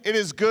It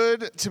is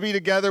good to be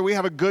together. We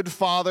have a good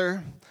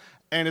Father,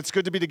 and it's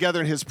good to be together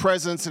in His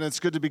presence, and it's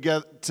good to be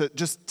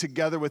just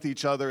together with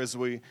each other as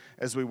we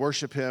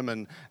worship Him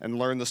and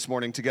learn this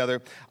morning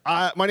together.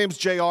 My name's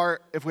JR.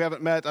 If we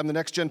haven't met, I'm the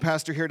Next Gen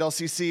pastor here at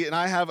LCC, and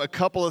I have a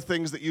couple of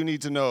things that you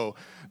need to know.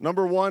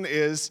 Number one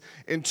is,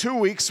 in 2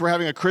 weeks, we're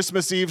having a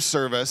Christmas Eve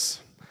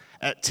service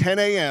at 10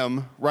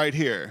 a.m. right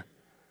here.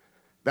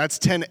 That's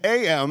 10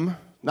 a.m.,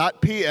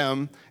 not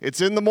p.m. It's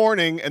in the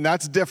morning, and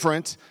that's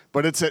different,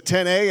 but it's at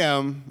 10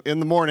 a.m. in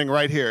the morning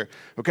right here,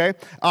 okay?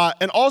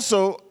 And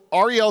also,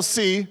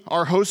 RELC,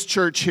 our host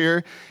church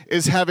here,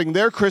 is having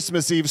their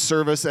Christmas Eve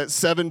service at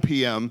 7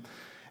 p.m.,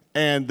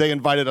 and they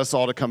invited us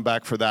all to come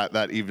back for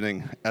that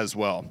evening as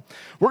well.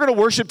 We're going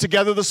to worship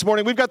together this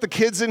morning. We've got the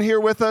kids in here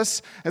with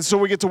us, and so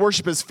we get to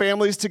worship as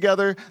families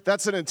together.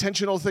 That's an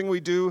intentional thing we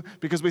do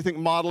because we think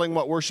modeling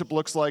what worship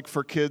looks like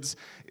for kids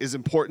is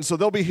important. So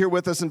they'll be here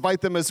with us.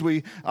 Invite them as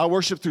we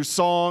worship through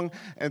song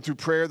and through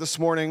prayer this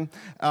morning.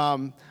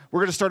 We're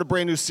going to start a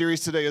brand new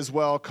series today as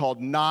well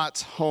called Not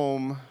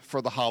Home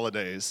for the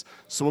Holidays.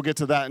 So we'll get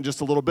to that in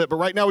just a little bit. But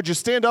right now, would you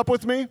stand up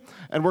with me,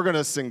 and we're going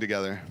to sing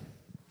together.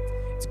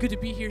 It's good to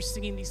be here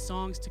singing these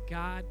songs to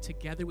God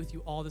together with you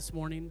all this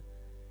morning.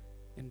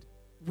 And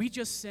we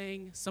just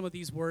sang some of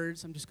these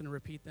words. I'm just going to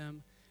repeat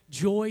them.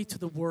 Joy to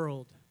the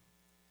world.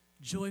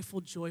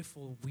 Joyful,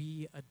 joyful,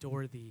 we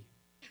adore thee.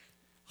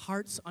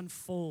 Hearts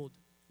unfold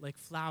like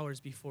flowers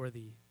before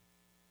thee.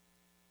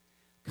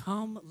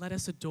 Come, let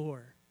us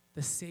adore.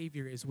 The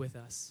Savior is with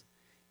us.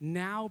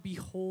 Now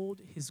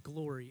behold his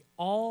glory.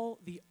 All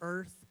the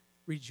earth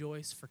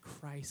rejoice, for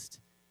Christ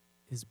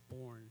is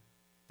born.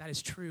 That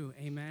is true.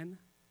 Amen.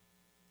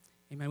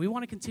 Amen. We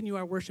want to continue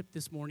our worship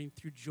this morning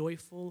through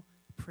joyful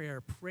prayer,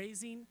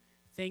 praising,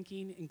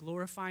 thanking, and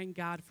glorifying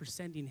God for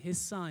sending his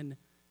Son,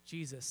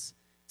 Jesus,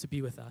 to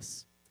be with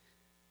us.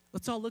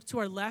 Let's all look to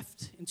our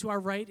left and to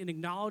our right and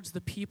acknowledge the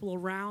people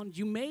around.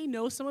 You may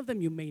know some of them,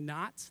 you may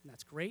not, and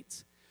that's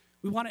great.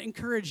 We want to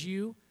encourage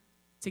you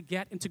to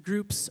get into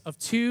groups of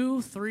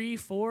 2, 3,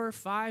 4,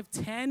 5,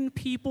 10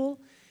 people.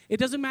 It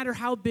doesn't matter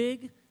how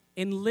big,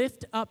 and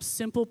lift up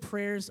simple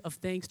prayers of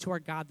thanks to our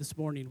God this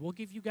morning. We'll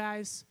give you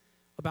guys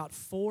about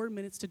 4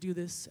 minutes to do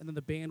this, and then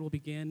the band will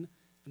begin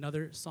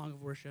another song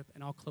of worship,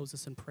 and I'll close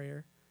this in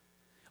prayer.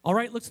 All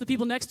right, look to the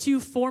people next to you,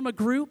 form a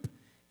group,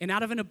 and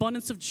out of an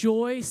abundance of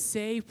joy,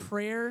 say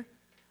prayer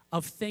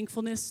of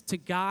thankfulness to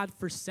God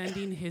for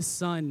sending his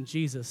Son,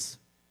 Jesus.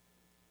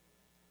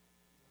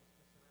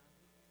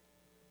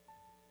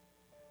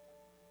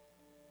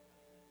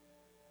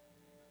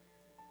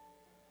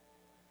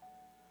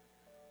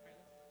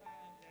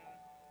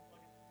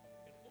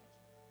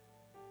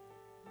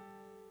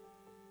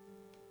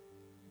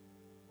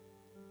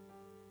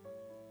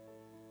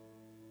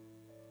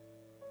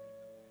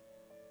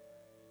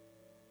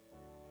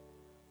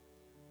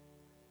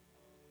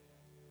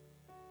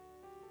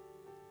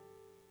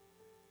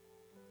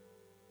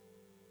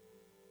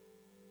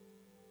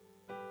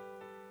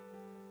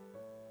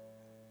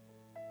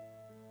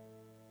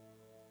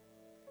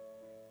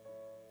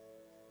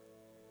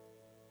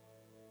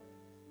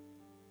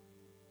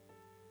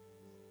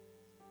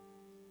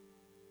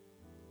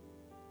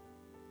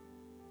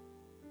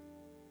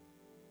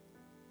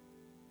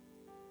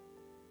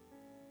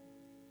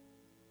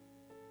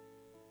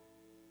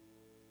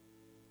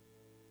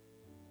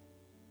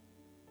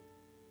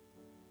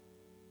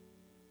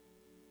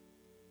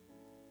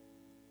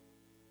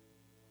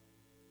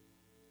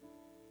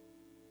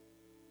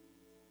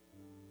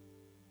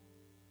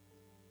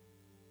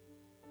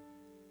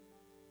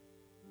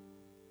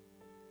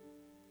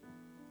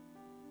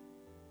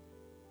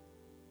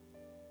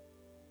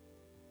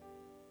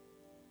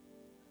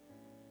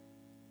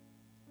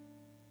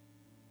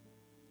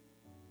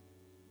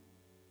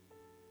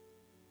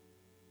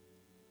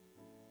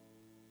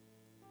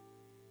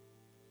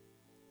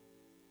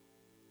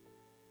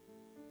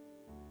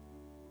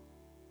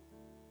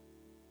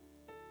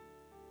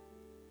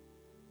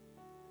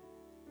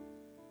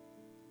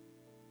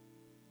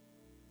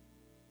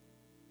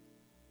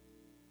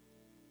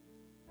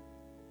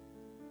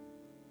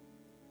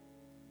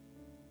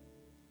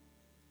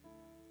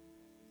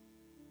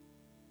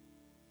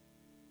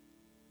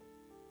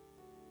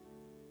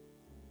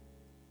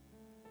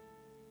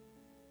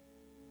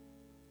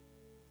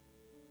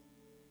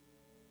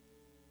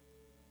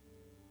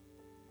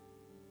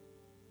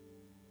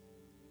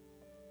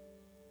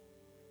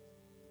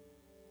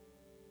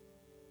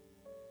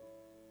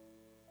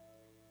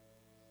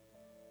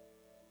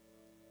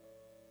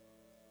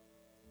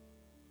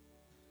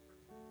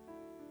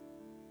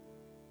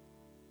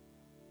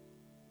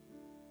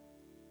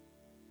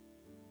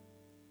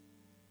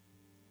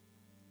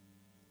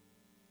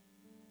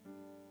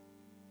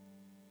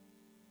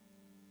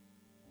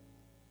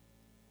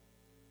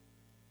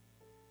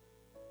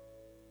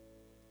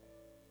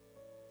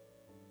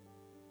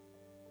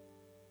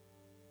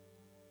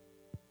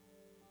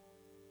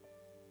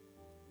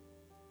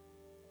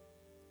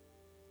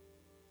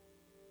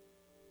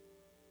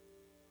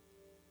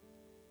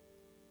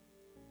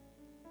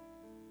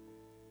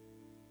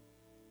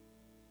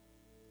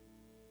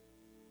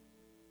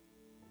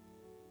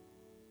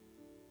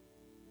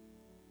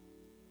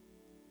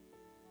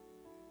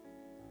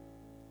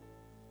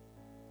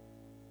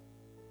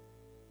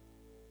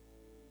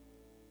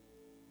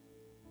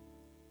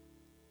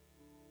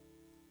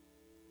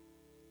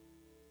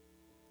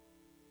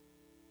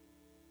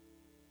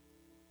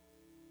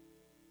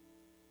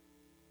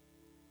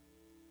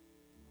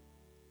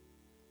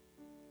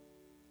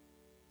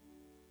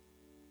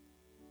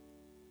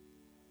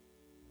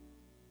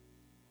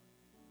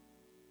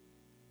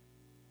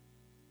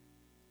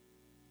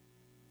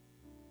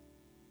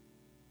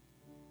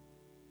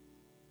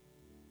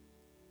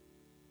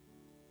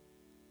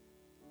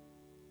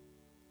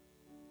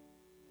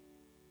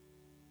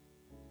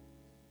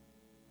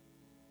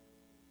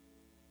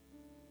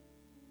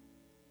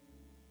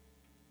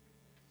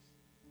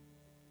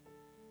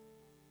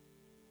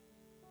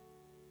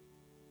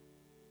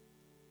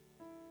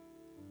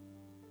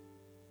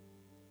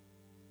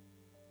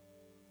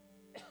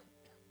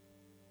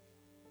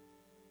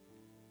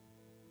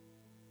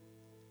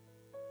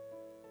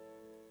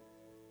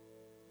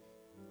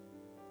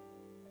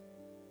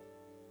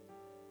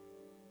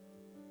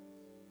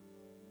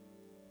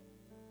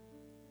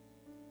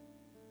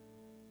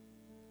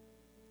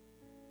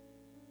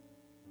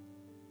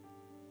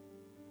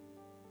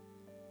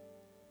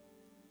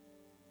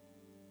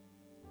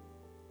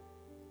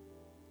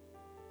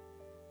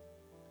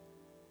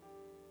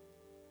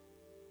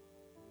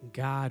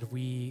 God,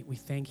 we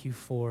thank you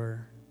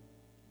for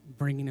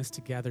bringing us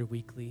together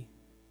weekly.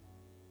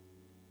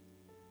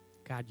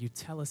 God, you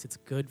tell us it's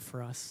good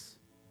for us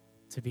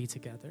to be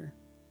together,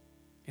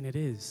 and it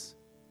is.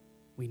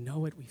 We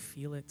know it, we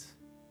feel it.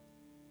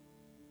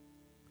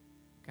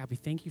 God, we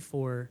thank you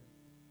for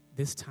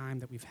this time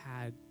that we've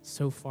had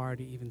so far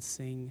to even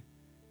sing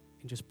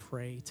and just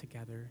pray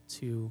together,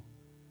 to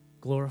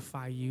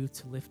glorify you,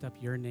 to lift up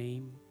your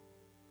name,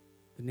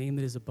 the name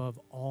that is above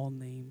all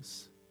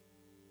names.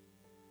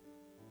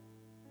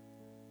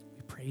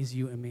 We praise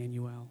you,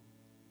 Emmanuel,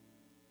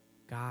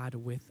 God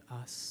with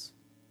us.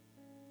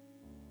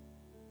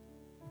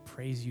 We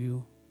praise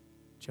you,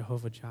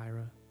 Jehovah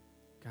Jireh,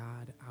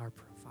 God our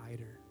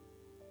provider.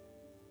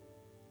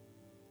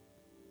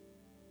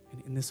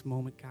 And in this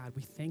moment, God,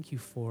 we thank you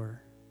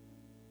for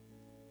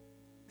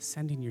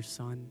sending your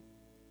Son.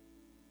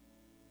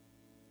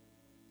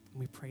 And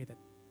we pray that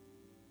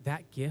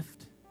that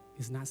gift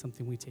is not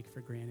something we take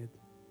for granted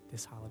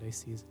this holiday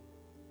season.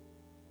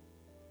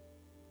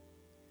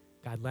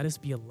 God, let us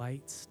be a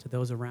light to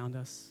those around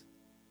us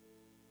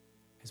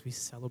as we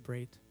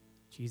celebrate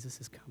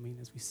Jesus is coming,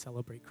 as we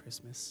celebrate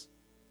Christmas.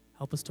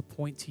 Help us to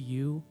point to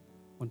you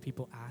when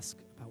people ask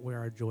about where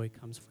our joy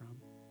comes from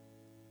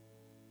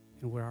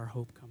and where our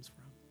hope comes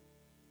from.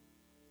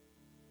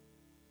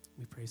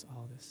 We praise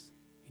all this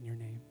in your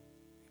name.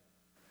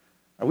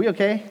 Are we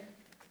okay?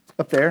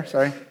 Up there,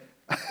 sorry.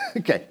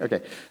 Okay.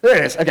 There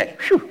it is. Okay.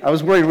 Whew. I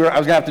was worried I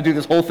was going to have to do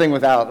this whole thing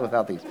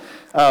without these.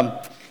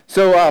 But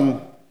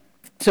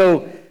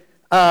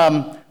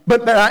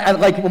I,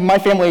 like my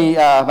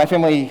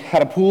family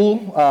had a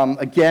pool.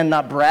 Again,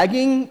 not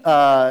bragging.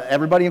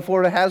 Everybody in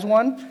Florida has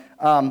one.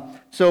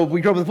 So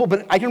we grew up with a pool.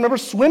 But I can remember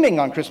swimming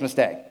on Christmas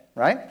Day,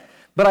 right?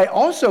 But I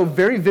also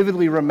very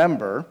vividly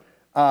remember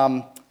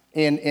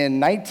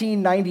in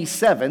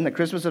 1997, the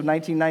Christmas of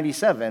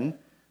 1997,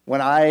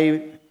 when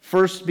I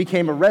first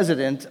became a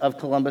resident of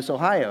Columbus,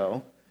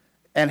 Ohio,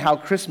 and how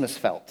Christmas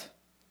felt.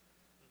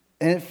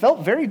 And it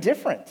felt very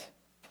different,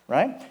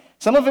 right?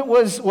 Some of it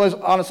was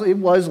honestly, it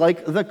was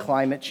like the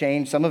climate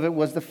change. Some of it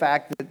was the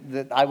fact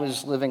that I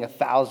was living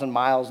 1,000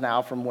 miles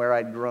now from where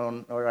I'd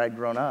grown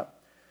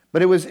up.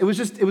 But it was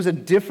a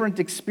different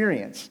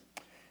experience.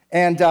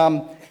 And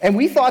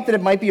we thought that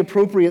it might be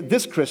appropriate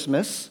this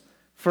Christmas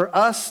for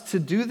us to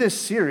do this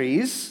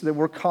series that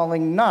we're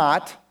calling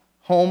Not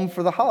Home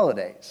for the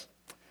Holidays.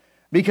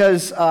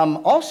 Because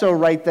also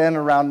right then,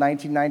 around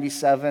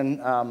 1997,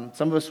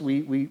 some of us,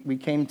 we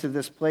came to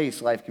this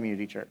place, Life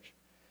Community Church.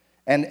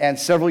 And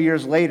several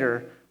years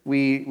later,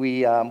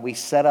 we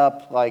set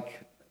up like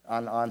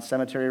on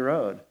Cemetery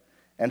Road.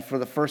 And for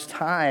the first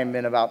time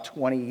in about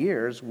 20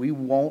 years, we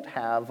won't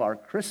have our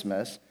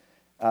Christmas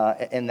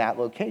in that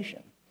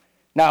location.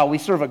 Now, we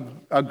serve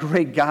a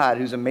great God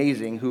who's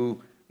amazing,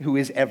 who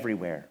is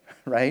everywhere,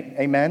 right?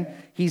 Amen?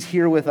 He's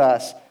here with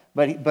us.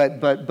 But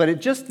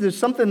it just, there's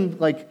something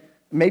like,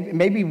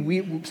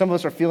 maybe some of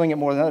us are feeling it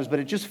more than others, but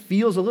it just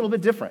feels a little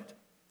bit different.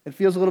 It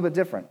feels a little bit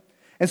different.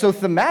 And so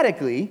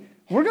thematically,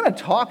 we're going to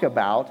talk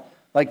about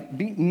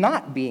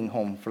not being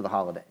home for the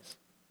holidays,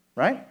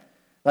 right?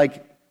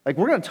 Like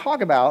we're going to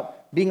talk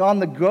about being on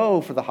the go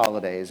for the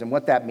holidays and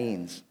what that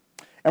means.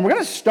 And we're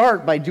going to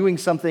start by doing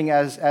something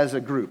as a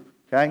group,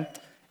 okay?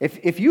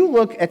 If you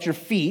look at your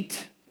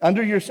feet,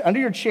 under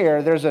your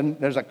chair, there's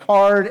a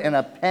card and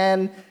a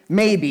pen,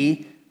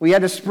 maybe. We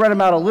had to spread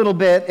them out a little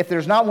bit. If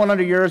there's not one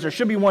under yours, there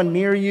should be one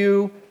near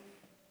you,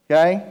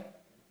 okay?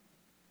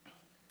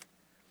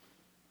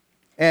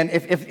 And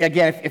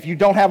if you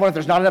don't have one, if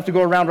there's not enough to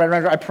go around,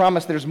 I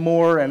promise there's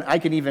more, and I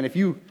can even, if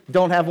you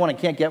don't have one and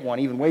can't get one,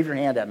 even wave your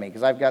hand at me,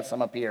 because I've got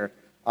some up here.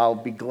 I'll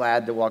be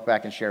glad to walk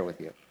back and share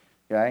with you,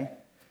 okay?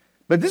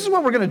 But this is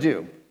what we're going to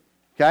do,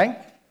 okay?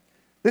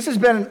 This has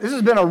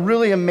been a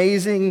really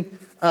amazing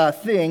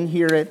thing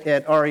here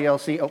at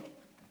RELC. Oh,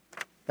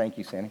 thank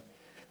you, Sandy.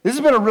 This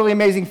has been a really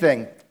amazing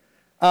thing.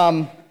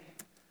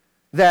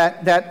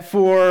 That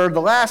for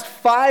the last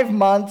 5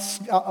 months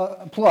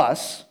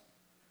plus,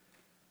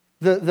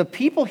 the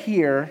people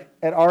here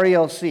at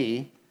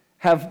RELC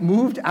have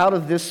moved out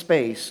of this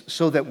space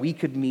so that we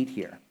could meet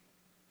here.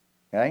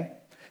 Okay?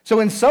 So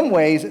in some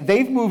ways,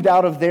 they've moved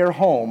out of their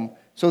home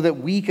so that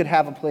we could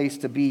have a place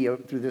to be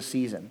through this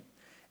season.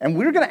 And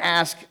we're going to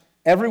ask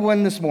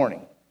everyone this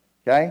morning,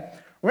 okay?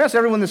 We're going to ask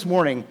everyone this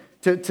morning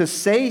to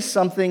say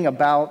something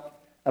about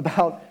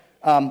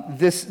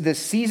this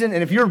season.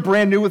 And if you're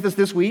brand new with us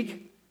this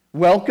week,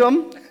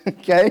 welcome,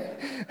 okay?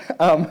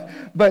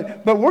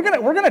 But we're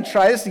gonna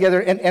try this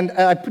together, and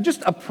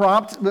just a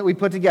prompt that we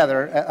put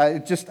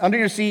together, just under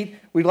your seat.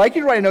 We'd like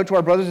you to write a note to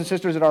our brothers and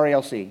sisters at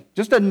RELC.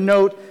 Just a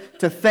note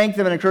to thank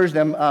them and encourage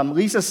them.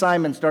 Lisa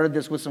Simon started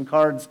this with some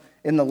cards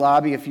in the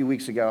lobby a few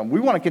weeks ago, and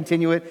we want to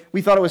continue it.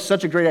 We thought it was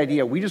such a great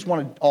idea. We just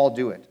want to all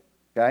do it,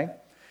 okay?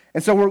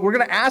 And so we're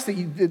going to ask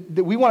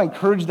that we want to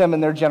encourage them in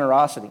their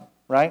generosity,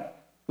 right?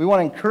 We want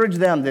to encourage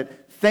them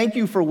that thank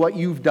you for what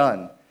you've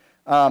done.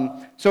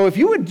 So if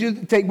you would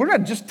we're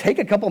going to just take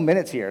a couple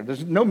minutes here.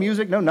 There's no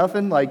music, no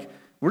nothing. Like,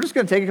 We're just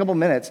going to take a couple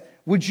minutes.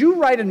 Would you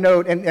write a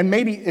note, and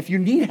maybe if you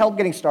need help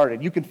getting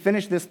started, you can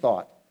finish this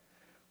thought.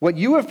 What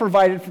you have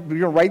provided, you're going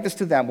to write this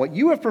to them. What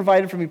you have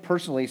provided for me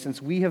personally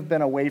since we have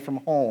been away from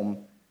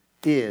home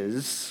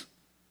is,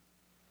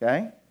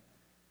 okay? Does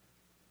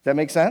that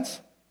make sense?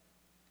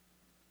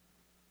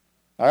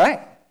 All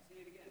right.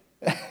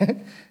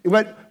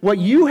 What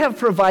you have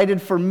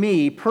provided for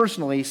me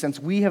personally since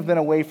we have been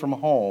away from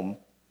home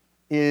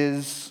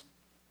is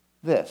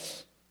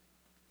this,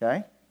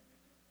 okay?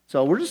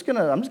 So I'm just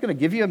gonna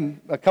give you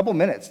a couple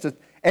minutes to,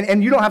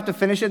 and you don't have to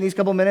finish it in these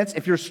couple minutes.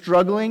 If you're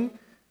struggling,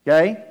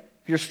 okay?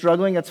 If you're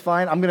struggling, that's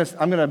fine. I'm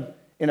gonna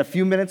in a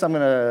few minutes, I'm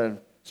gonna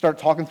start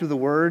talking through the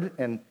word,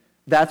 and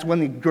that's when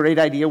the great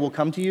idea will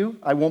come to you.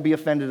 I won't be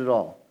offended at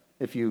all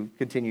if you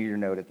continue your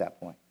note at that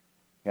point,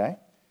 okay?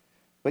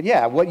 But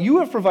yeah, what you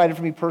have provided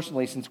for me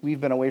personally since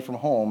we've been away from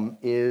home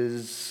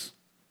is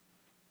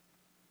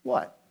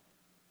what?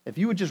 If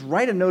you would just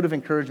write a note of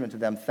encouragement to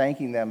them,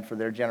 thanking them for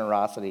their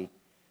generosity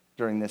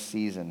during this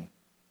season.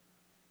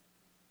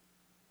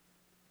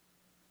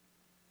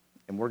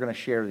 And we're going to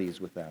share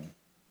these with them.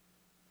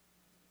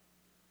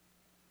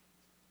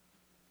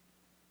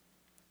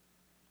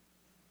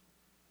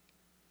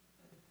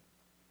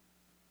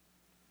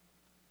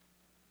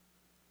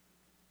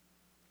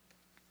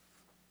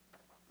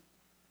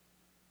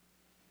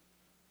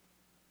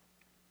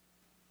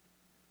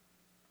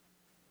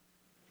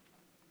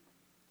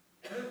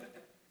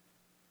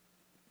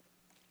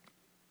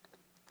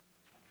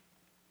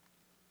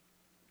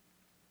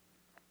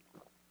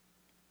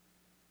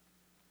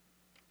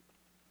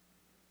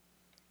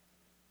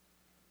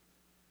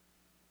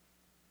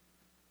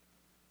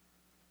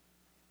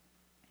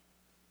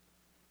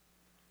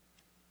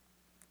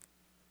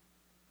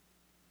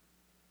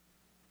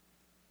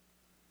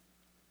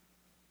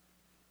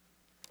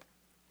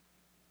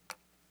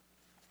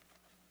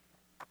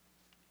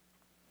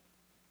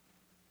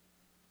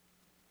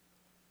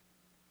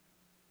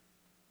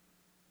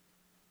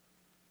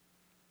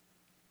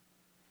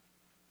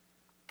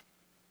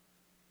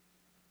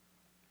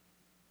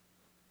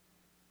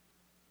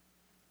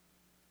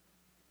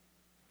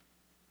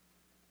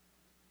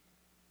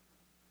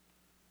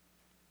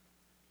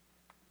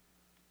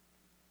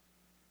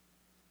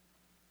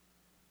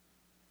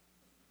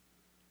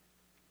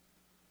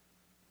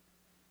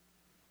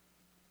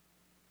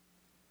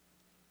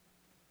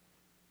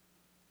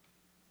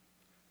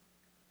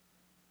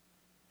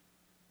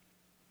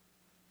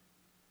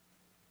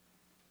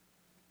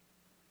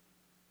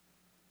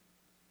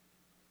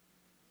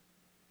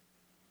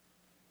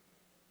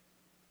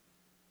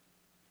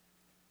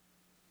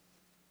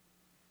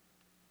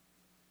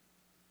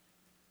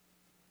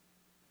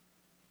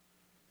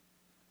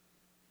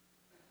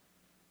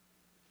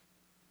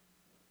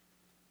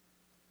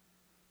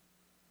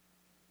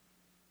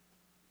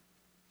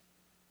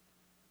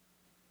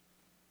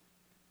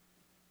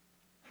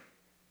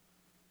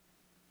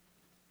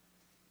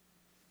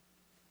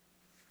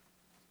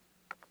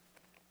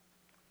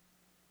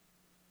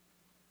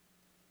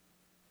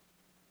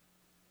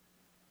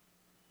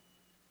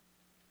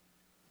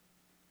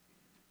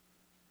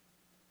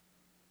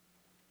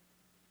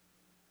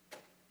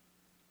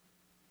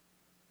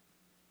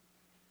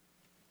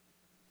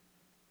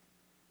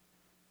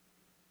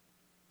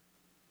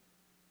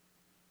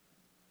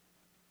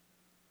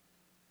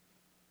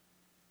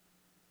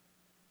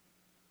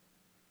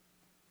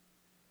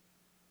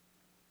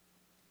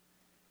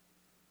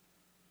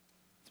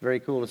 It's very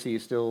cool to see you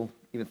still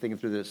even thinking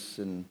through this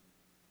and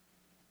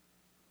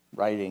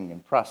writing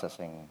and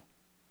processing.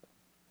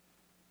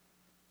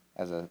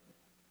 As a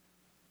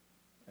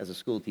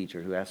school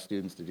teacher who asks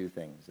students to do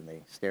things and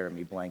they stare at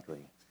me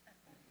blankly,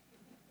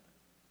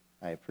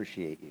 I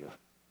appreciate you.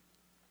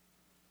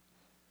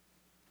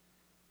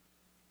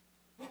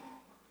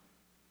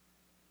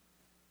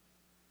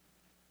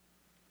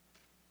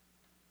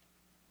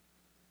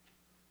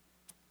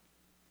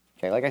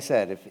 Okay, like I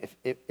said,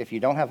 if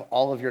you don't have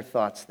all of your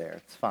thoughts there,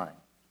 it's fine,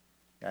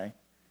 okay?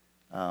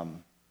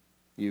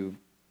 You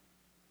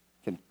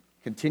can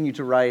continue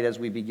to write as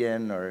we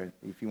begin, or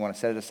if you want to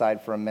set it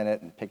aside for a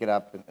minute and pick it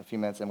up in a few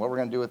minutes. And what we're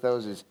going to do with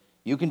those is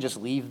you can just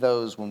leave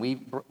those, when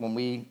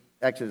we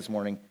exit this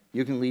morning,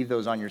 you can leave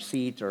those on your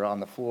seat or on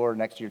the floor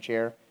next to your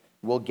chair.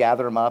 We'll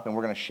gather them up, and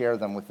we're going to share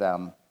them with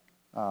them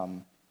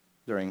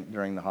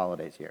during the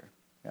holidays here,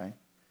 okay?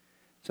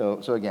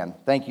 So again,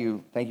 thank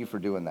you for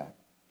doing that,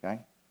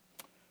 okay?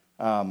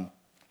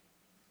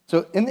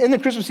 So in the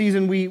Christmas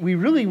season,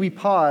 we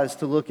pause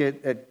to look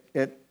at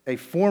a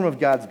form of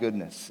God's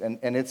goodness.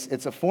 And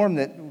it's a form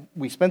that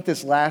we spent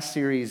this last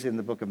series in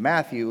the book of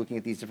Matthew looking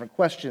at these different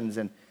questions.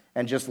 And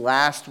just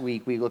last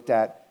week, we looked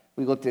at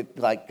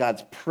like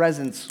God's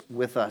presence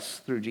with us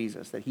through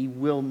Jesus, that he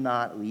will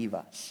not leave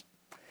us.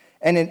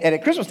 And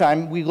at Christmas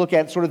time, we look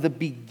at sort of the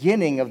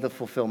beginning of the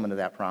fulfillment of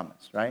that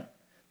promise, right?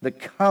 The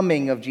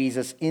coming of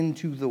Jesus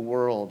into the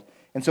world.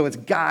 And so it's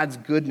God's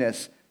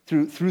goodness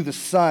through the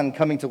Son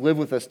coming to live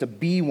with us, to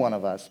be one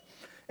of us.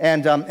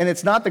 And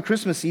it's not the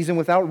Christmas season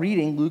without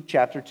reading Luke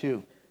chapter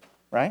 2,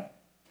 right?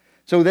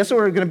 So this is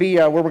where we're going to be,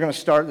 where we're going to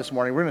start this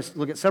morning. We're going to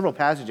look at several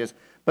passages,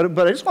 but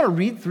I just want to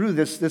read through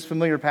this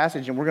familiar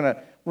passage, and we're going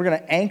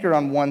to anchor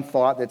on one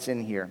thought that's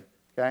in here,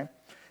 okay?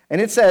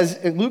 And it says,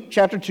 in Luke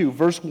chapter 2,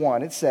 verse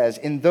 1, it says,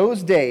 "In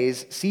those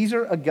days,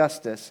 Caesar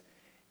Augustus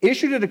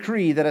issued a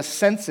decree that a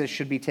census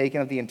should be taken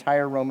of the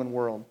entire Roman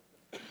world.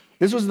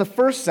 This was the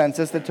first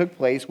census that took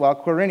place while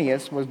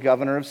Quirinius was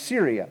governor of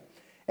Syria,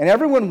 and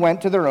everyone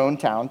went to their own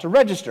town to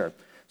register."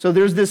 So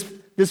there's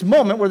this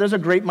moment where there's a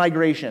great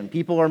migration.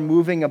 People are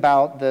moving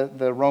about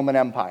the Roman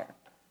Empire,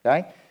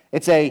 okay?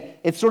 It's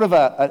sort of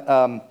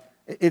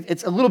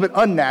it's a little bit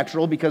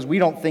unnatural because we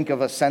don't think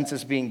of a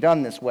census being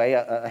done this way,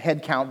 a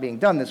head count being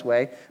done this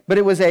way, but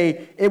it was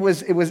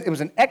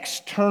an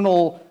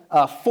external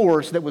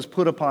force that was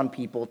put upon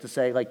people to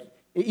say, like,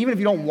 even if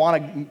you don't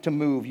want to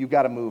move, you've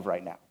got to move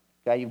right now,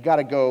 okay? You've got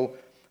to go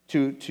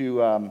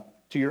to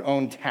your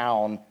own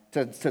town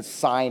to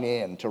sign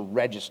in, to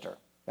register,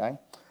 okay?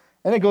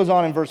 And it goes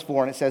on in verse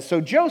 4, and it says,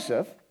 So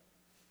Joseph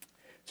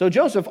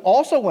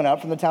also went up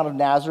from the town of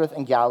Nazareth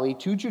in Galilee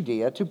to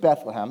Judea, to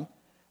Bethlehem,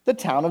 the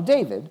town of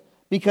David,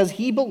 because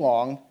he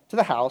belonged to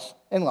the house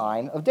and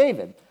line of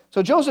David.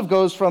 So Joseph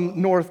goes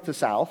from north to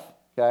south,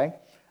 okay?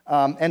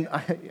 I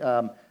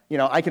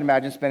can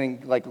imagine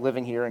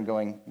living here and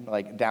going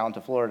down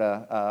to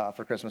Florida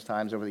for Christmas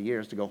times over the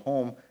years to go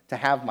home, to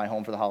have my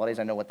home for the holidays.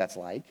 I know what that's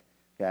like,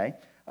 okay?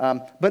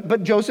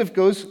 But Joseph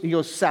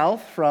goes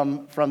south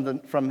from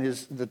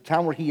the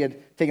town where he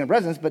had taken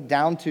residence, but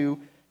down to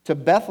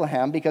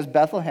Bethlehem, because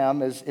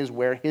Bethlehem is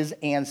where his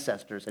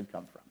ancestors had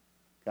come from,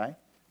 okay?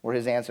 Where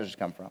his ancestors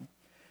come from.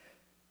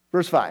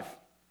 Verse 5,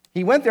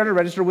 he went there to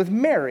register with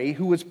Mary,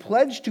 who was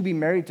pledged to be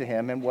married to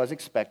him and was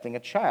expecting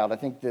a child. I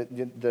think that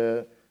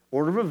the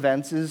order of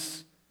events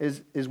is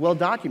well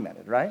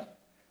documented, right?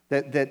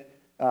 That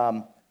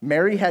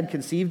Mary had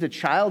conceived a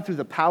child through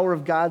the power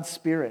of God's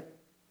Spirit,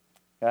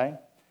 okay?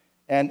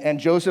 And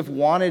Joseph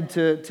wanted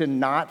to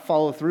not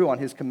follow through on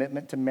his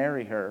commitment to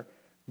marry her,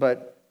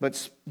 but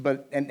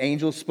an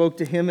angel spoke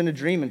to him in a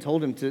dream and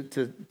told him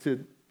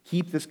to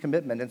keep this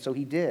commitment, and so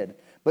he did.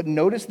 But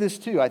notice this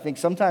too. I think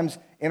sometimes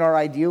in our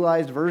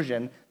idealized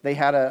version, they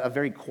had a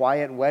very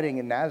quiet wedding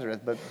in Nazareth,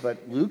 but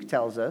Luke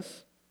tells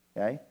us,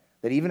 okay,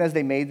 that even as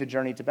they made the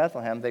journey to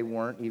Bethlehem, they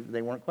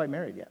weren't quite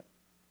married yet.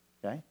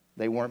 Okay?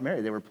 They weren't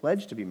married. They were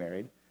pledged to be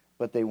married,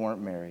 but they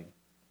weren't married.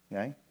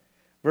 Okay?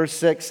 Verse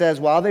 6 says,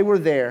 "While they were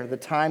there, the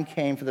time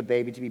came for the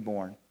baby to be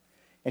born,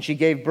 and she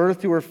gave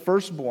birth to her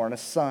firstborn, a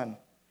son.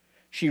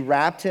 She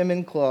wrapped him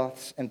in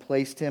cloths and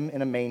placed him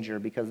in a manger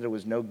because there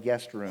was no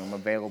guest room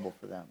available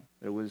for them."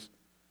 There was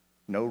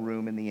no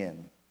room in the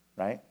inn,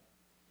 right?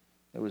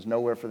 There was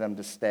nowhere for them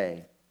to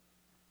stay.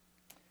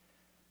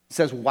 It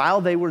says,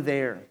 while they were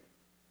there,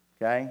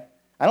 okay?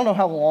 I don't know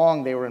how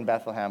long they were in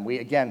Bethlehem.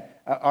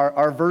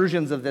 Our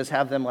versions of this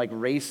have them like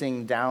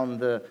racing down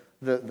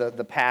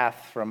the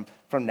path from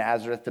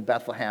Nazareth to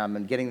Bethlehem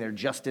and getting there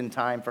just in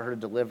time for her to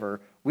deliver.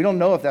 We don't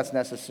know if that's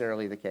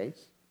necessarily the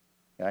case,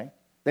 okay?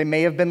 They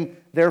may have been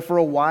there for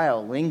a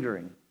while,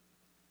 lingering.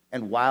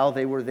 And while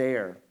they were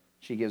there,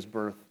 she gives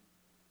birth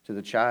to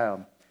the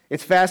child.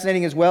 It's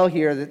fascinating as well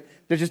here that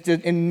they're just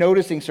in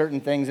noticing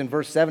certain things. In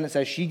verse 7, it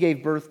says, she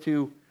gave birth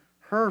to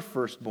her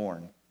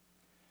firstborn,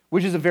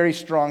 which is a very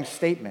strong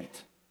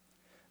statement.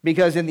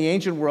 Because in the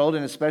ancient world,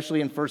 and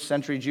especially in first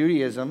century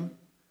Judaism,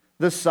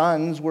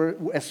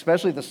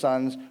 especially the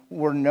sons,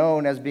 were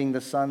known as being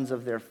the sons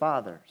of their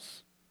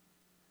fathers.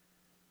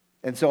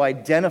 And so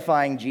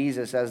identifying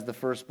Jesus as the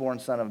firstborn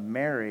son of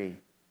Mary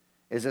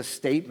is a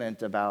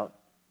statement about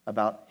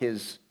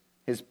his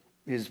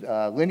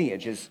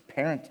lineage, his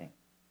parenting.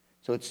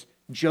 So it's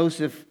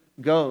Joseph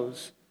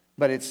goes,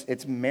 but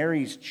it's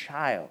Mary's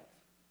child.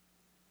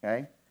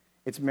 Okay?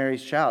 It's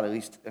Mary's child, at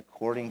least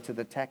according to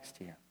the text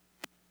here.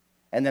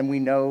 And then we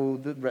know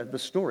the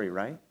story,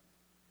 right?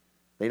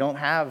 They don't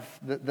have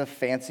the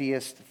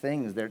fanciest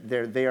things.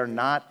 They are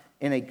not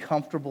in a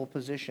comfortable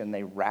position.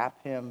 They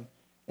wrap him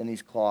in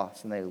these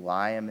cloths and they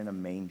lie him in a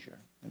manger,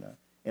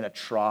 in a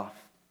trough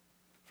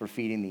for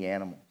feeding the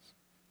animals,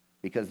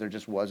 because there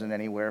just wasn't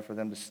anywhere for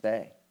them to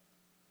stay.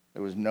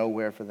 There was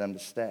nowhere for them to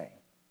stay.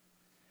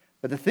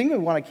 But the thing we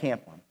want to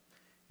camp on,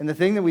 and the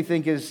thing that we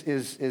think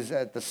is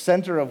at the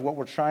center of what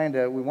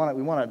we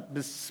want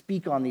to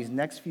speak on these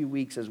next few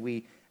weeks as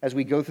we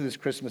go through this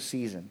Christmas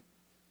season,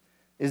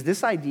 is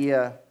this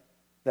idea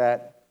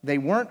that they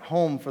weren't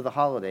home for the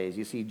holidays.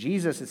 You see,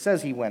 Jesus, it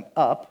says he went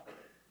up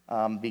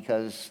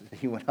because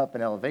he went up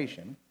in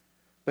elevation.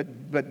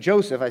 But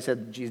Joseph,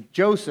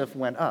 Joseph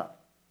went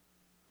up.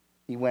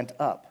 He went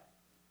up.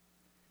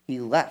 He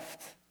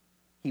left.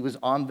 He was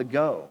on the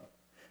go.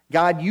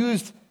 God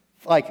used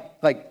like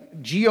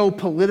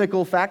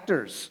geopolitical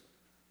factors.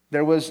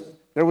 There was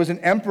an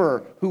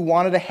emperor who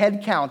wanted a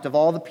head count of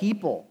all the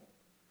people.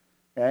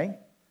 Okay?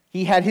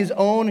 He had his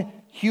own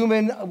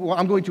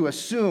I'm going to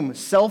assume,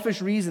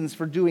 selfish reasons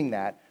for doing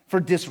that,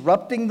 for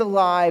disrupting the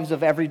lives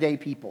of everyday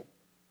people.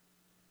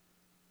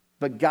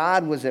 But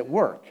God was at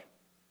work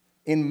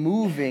in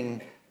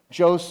moving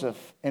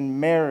Joseph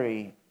and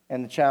Mary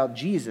and the child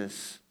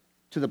Jesus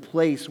to the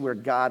place where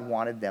God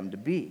wanted them to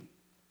be.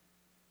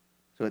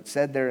 So it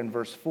said there in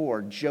verse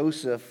 4,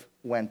 Joseph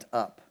went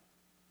up.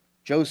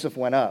 Joseph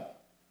went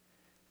up.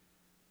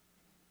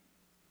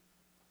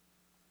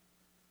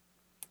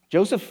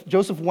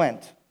 Joseph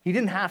went. He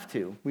didn't have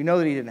to. We know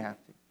that he didn't have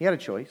to. He had a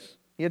choice.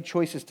 He had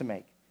choices to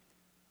make.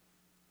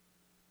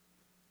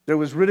 There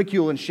was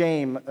ridicule and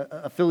shame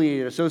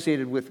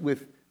associated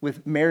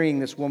with marrying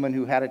this woman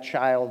who had a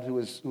child who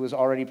was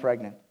already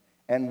pregnant,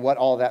 and what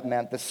all that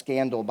meant, the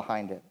scandal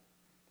behind it.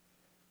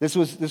 This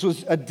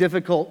was a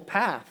difficult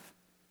path.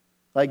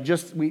 Like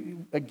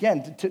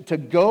to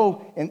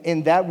go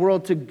in that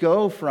world, to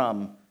go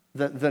from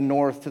the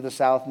north to the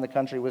south in the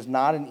country was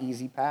not an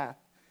easy path.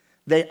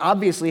 They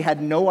obviously had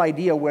no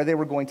idea where they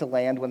were going to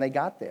land when they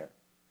got there.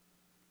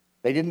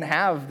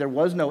 There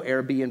was no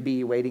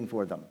Airbnb waiting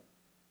for them,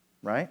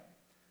 right?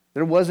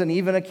 There wasn't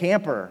even a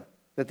camper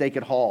that they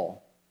could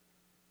haul,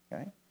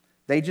 okay?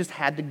 They just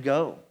had to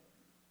go.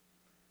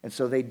 And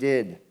so they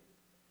did.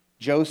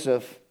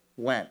 Joseph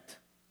went.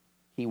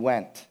 He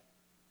went.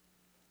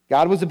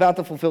 God was about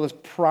to fulfill his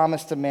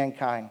promise to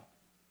mankind.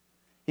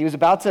 He was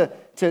about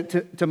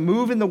to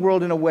move in the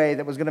world in a way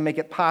that was going to make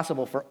it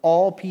possible for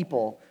all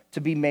people to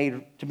be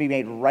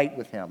made right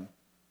with him.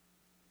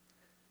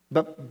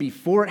 But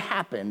before it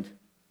happened,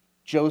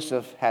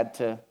 Joseph had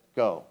to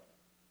go.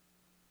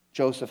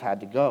 Joseph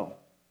had to go.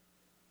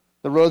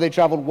 The road they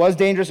traveled was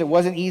dangerous. It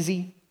wasn't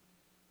easy.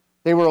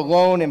 They were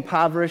alone,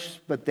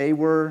 impoverished, but they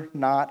were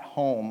not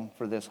home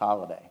for this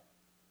holiday,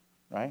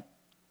 right?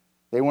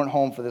 They weren't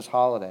home for this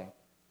holiday.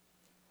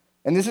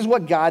 And this is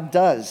what God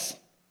does.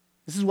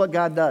 This is what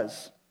God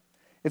does.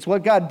 It's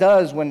what God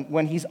does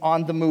when he's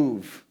on the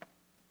move,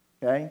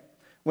 okay?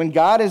 When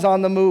God is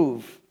on the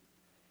move,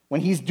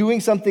 when he's doing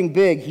something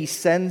big, he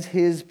sends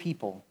his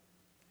people.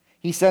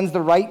 He sends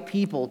the right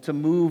people to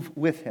move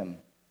with him.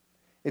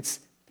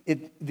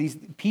 These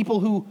people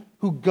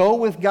who go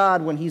with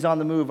God when he's on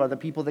the move are the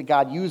people that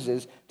God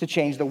uses to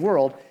change the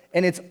world,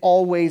 and it's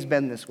always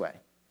been this way.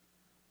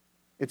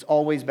 It's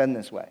always been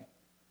this way.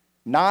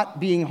 Not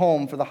being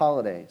home for the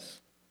holidays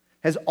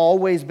has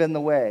always been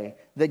the way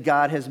that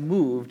God has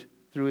moved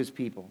through his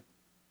people.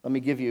 Let me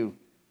give you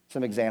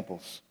some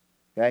examples.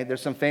 Okay?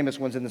 There's some famous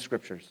ones in the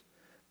scriptures.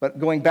 But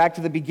going back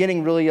to the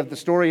beginning, really, of the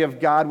story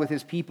of God with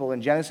his people,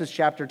 in Genesis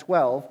chapter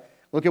 12,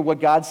 look at what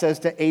God says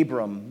to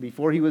Abram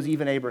before he was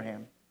even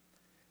Abraham.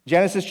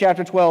 Genesis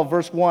chapter 12,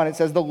 verse 1, it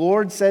says, "The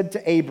Lord said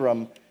to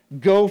Abram,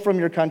 'Go from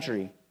your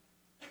country,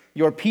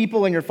 your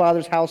people and your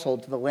father's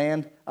household to the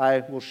land I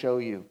will show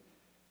you.'"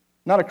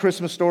 Not a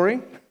Christmas story,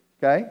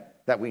 okay,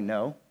 that we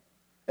know,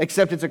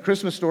 except it's a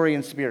Christmas story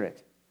in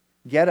spirit.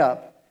 Get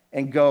up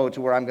and go to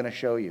where I'm going to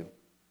show you.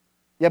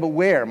 Yeah, but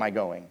where am I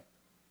going?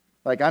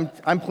 Like,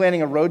 I'm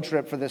planning a road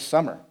trip for this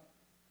summer,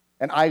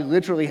 and I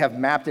literally have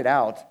mapped it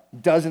out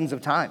dozens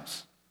of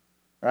times,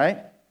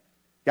 right?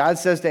 God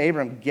says to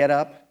Abram, get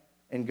up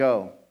and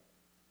go.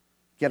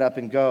 Get up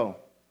and go.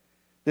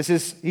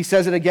 He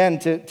says it again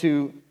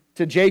to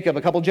Jacob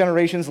a couple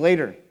generations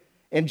later.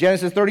 In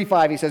Genesis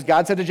 35, he says,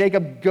 God said to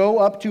Jacob, "Go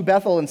up to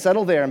Bethel and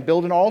settle there and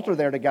build an altar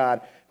there to God,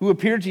 who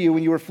appeared to you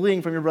when you were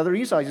fleeing from your brother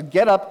Esau." He says,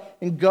 get up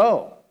and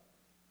go.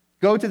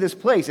 Go to this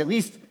place. At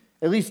least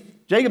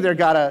Jacob there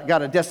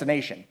got a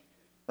destination,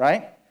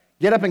 right?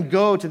 Get up and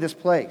go to this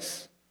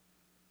place.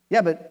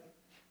 Yeah, but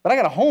I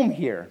got a home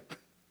here.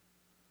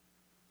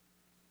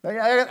 I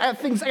got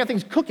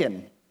things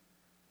cooking.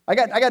 I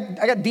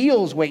got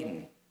deals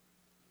waiting.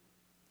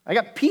 I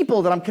got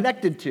people that I'm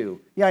connected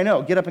to. Yeah, I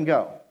know. Get up and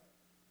go.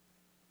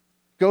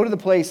 Go to the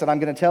place that I'm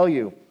going to tell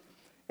you.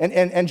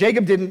 And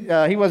Jacob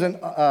he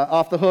wasn't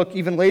off the hook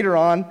even later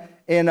on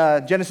in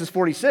Genesis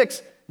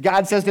 46.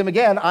 God says to him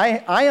again,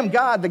 I am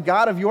God, the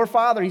God of your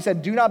father. He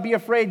said, "Do not be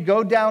afraid.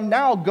 Go down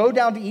now. Go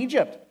down to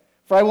Egypt,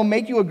 for I will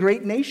make you a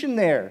great nation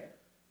there."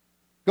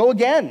 Go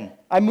again.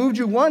 I moved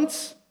you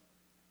once,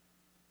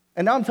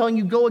 and now I'm telling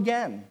you, go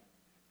again.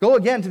 Go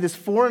again to this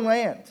foreign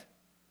land.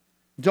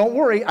 Don't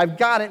worry, I've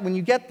got it when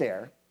you get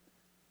there.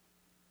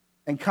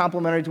 And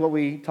complementary to what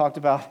we talked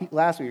about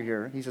last week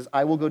here, he says,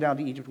 "I will go down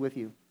to Egypt with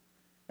you,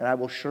 and I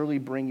will surely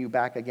bring you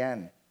back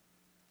again."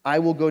 I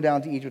will go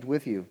down to Egypt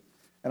with you,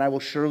 and I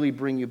will surely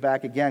bring you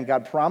back again.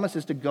 God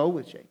promises to go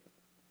with Jacob.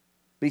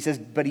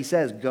 But he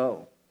says,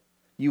 go.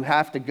 You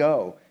have to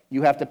go.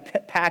 You have to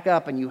pack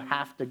up, and you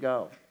have to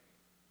go.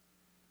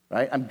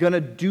 Right? I'm going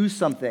to do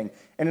something,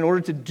 and in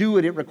order to do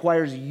it, it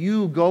requires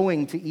you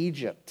going to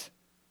Egypt.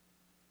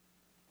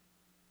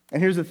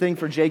 And here's the thing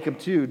for Jacob,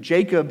 too.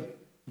 Jacob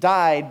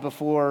died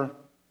before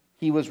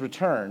he was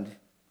returned.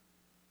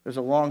 There's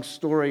a long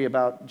story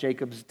about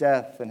Jacob's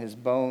death and his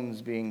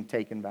bones being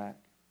taken back,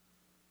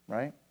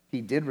 right? He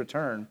did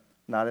return,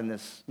 not in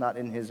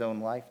his own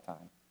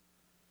lifetime.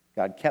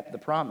 God kept the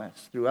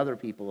promise through other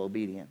people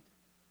obedient.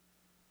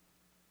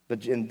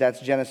 But that's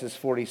Genesis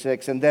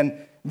 46. And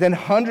then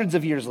hundreds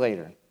of years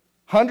later,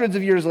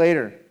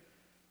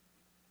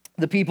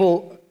 the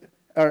people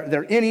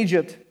they're in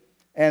Egypt.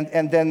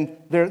 And then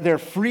they're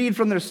freed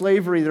from their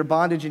slavery, their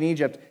bondage in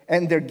Egypt,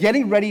 and they're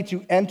getting ready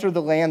to enter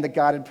the land that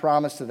God had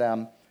promised to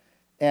them.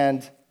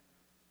 And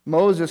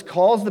Moses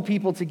calls the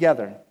people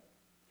together,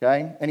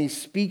 okay? And he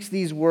speaks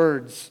these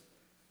words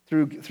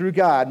through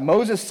God.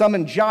 Moses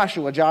summoned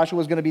Joshua. Joshua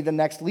was going to be the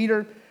next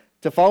leader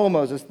to follow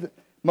Moses.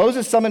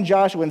 Moses summoned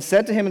Joshua and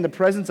said to him in the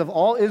presence of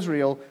all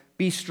Israel,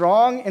 "Be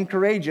strong and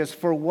courageous,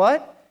 for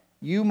what?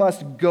 You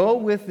must go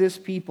with this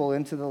people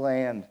into the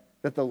land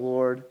that the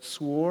Lord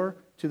swore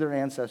to their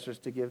ancestors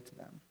to give to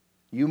them."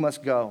 You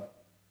must go.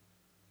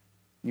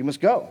 You must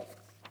go.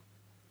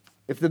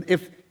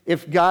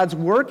 If God's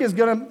work is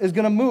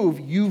gonna move,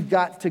 you've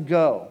got to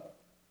go.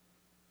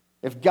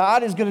 If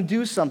God is going to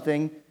do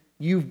something,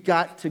 you've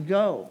got to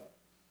go.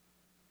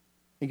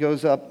 He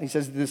goes up, he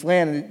says, this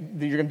land,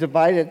 you're going to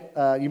divide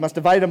it, you must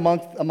divide it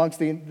amongst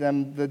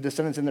the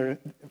descendants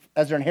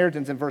as their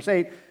inheritance in verse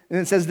 8. And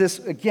it says this,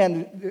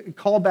 again,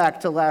 call back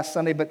to last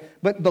Sunday,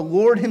 but the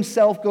Lord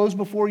himself goes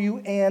before you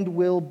and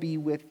will be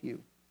with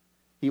you.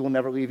 He will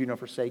never leave you nor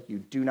forsake you.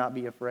 Do not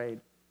be afraid.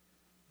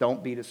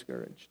 Don't be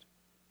discouraged,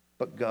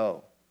 but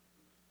go.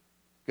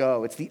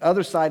 Go. It's the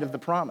other side of the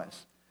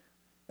promise.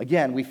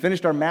 Again, we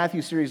finished our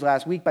Matthew series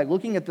last week by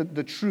looking at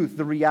the truth,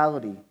 the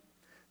reality,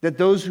 that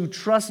those who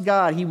trust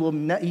God,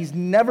 he's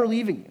never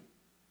leaving you.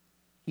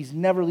 He's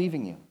never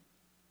leaving you.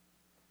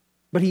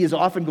 But he is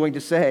often going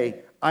to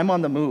say, I'm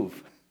on the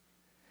move,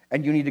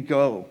 and you need to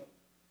go.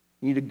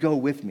 You need to go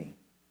with me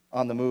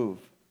on the move.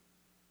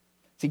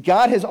 See,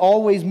 God has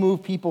always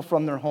moved people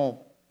from their home.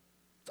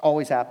 It's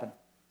always happened.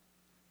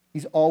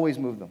 He's always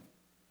moved them.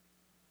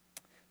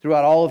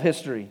 Throughout all of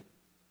history,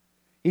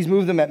 he's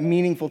moved them at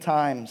meaningful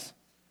times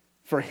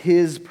for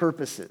his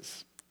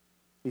purposes.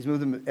 He's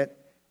moved them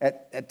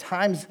at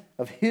times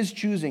of his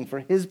choosing for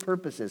his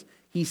purposes.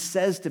 He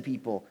says to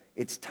people,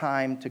 it's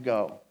time to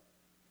go.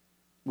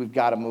 We've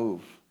got to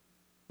move.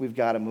 We've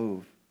got to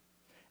move.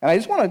 And I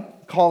just want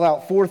to call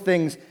out 4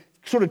 things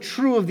sort of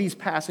true of these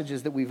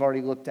passages that we've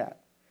already looked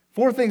at.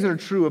 4 things that are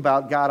true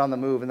about God on the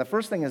move. And the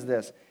first thing is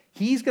this.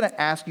 He's going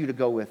to ask you to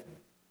go with him.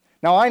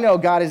 Now, I know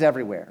God is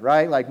everywhere,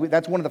 right?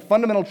 That's one of the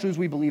fundamental truths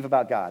we believe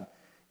about God.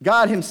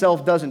 God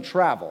himself doesn't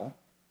travel,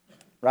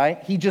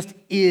 right? He just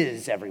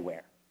is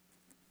everywhere.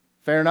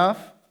 Fair enough?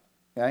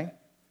 Okay?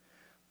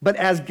 But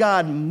as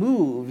God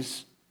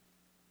moves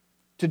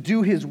to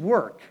do his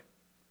work,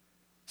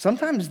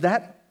 sometimes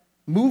that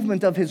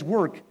movement of his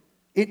work,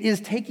 it is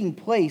taking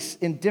place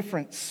in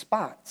different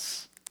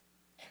spots.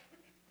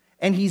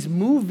 And he's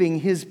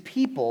moving his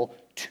people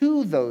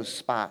to those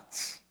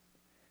spots,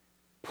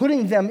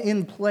 putting them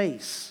in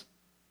place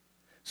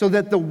so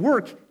that the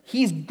work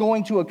he's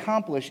going to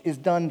accomplish is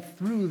done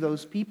through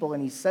those people.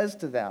 And he says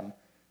to them,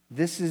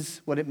 this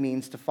is what it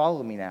means to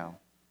follow me now.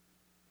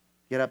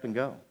 Get up and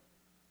go.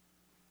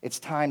 It's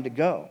time to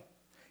go.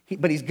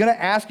 But he's going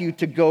to ask you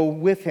to go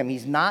with him.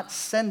 He's not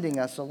sending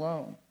us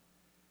alone.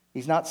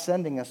 He's not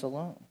sending us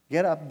alone.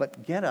 Get up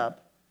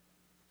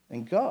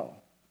and go.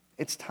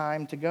 It's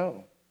time to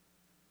go.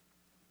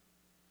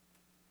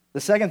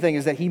 The second thing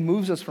is that he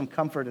moves us from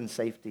comfort and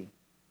safety.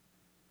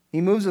 He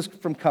moves us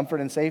from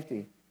comfort and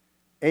safety.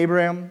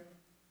 Abraham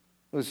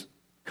was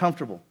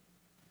comfortable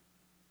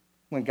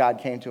when God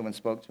came to him and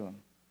spoke to him.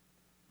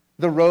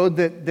 The road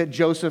that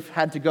Joseph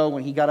had to go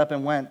when he got up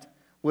and went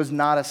was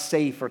not a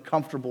safe or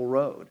comfortable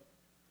road.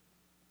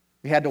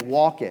 He had to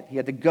walk it. He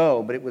had to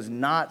go, but it was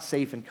not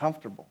safe and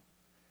comfortable.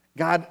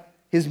 God,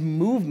 his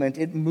movement,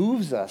 it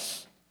moves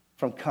us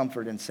from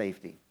comfort and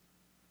safety.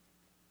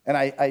 And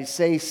I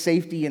say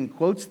safety in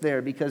quotes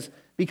there because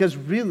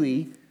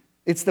really,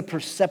 it's the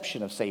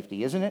perception of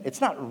safety, isn't it?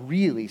 It's not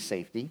really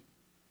safety.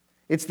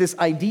 It's this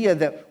idea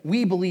that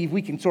we believe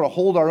we can sort of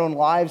hold our own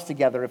lives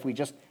together if we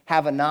just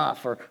have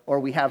enough or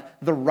we have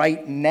the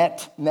right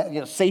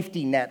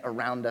safety net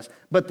around us.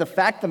 But the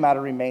fact of the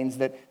matter remains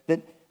that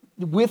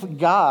with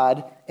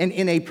God and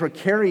in a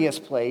precarious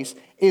place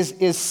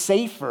is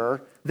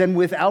safer than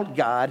without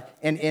God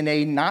and in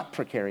a not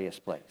precarious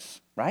place,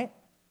 right?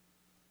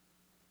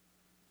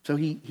 So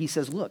he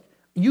says, look,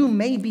 you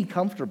may be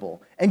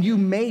comfortable and you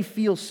may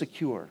feel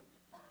secure,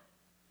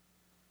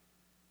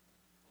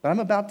 but I'm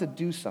about to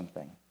do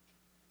something.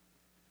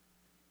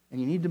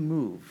 And you need to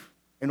move.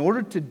 In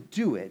order to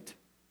do it,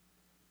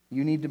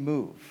 you need to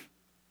move.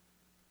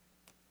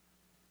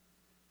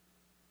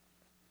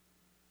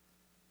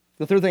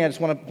 The third thing I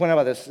just want to point out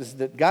about this is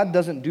that God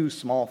doesn't do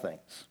small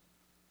things.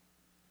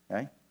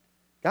 Okay?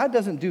 God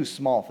doesn't do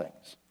small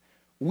things.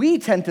 We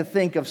tend to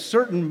think of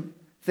certain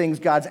things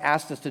God's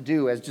asked us to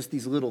do as just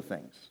these little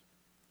things.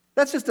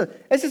 That's just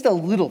a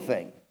little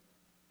thing,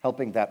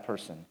 helping that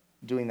person,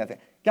 doing that thing.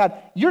 God,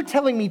 you're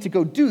telling me to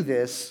go do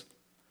this,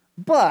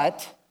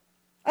 but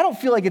I don't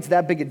feel like it's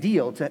that big a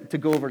deal to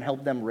go over and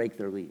help them rake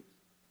their leaves.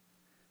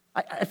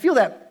 I feel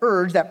that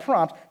urge, that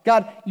prompt.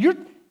 God,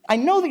 I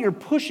know that you're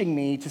pushing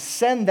me to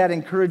send that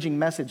encouraging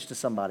message to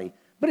somebody,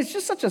 but it's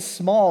just such a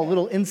small,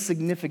 little,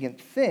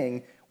 insignificant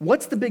thing.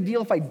 What's the big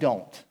deal if I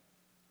don't?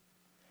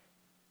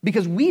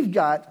 Because we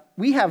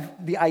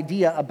have the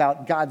idea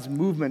about God's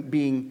movement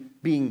being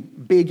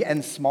big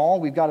and small.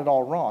 We've got it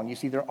all wrong. You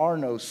see, there are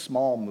no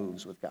small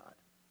moves with God.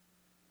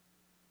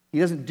 He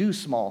doesn't do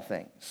small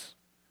things.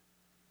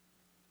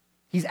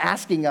 He's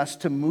asking us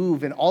to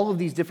move in all of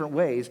these different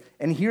ways.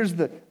 And here's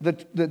the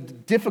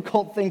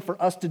difficult thing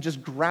for us to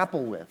just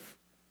grapple with.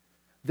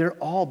 They're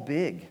all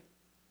big.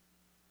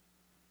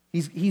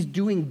 He's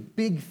doing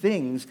big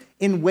things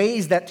in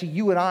ways that to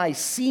you and I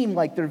seem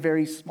like they're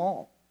very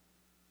small.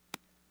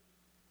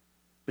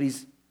 But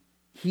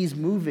he's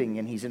moving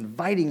and he's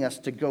inviting us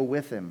to go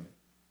with him.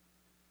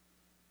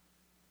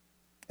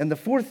 And the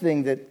fourth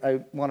thing that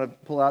I want to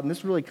pull out, and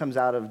this really comes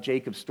out of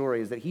Jacob's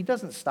story, is that he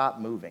doesn't stop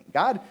moving.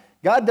 God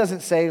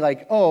doesn't say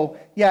like, oh,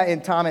 yeah,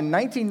 and Tom, in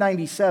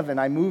 1997,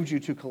 I moved you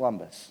to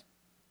Columbus.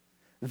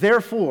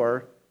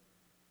 Therefore,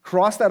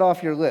 cross that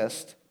off your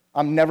list.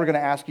 I'm never going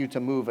to ask you to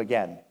move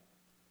again.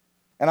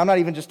 And I'm not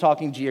even just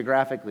talking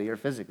geographically or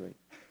physically.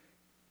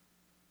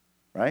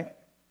 Right?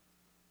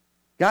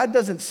 God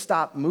doesn't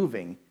stop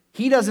moving.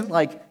 He doesn't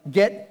like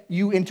get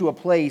you into a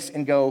place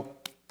and go,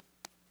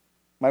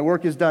 my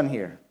work is done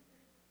here.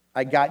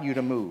 I got you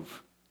to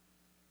move.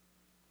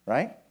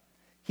 Right?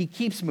 He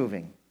keeps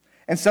moving.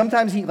 And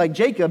sometimes he, like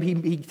Jacob,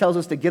 he tells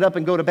us to get up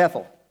and go to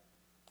Bethel.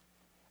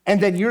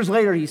 And then years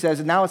later he says,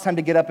 now it's time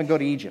to get up and go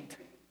to Egypt.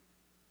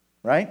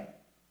 Right?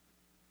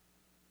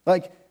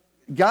 Like,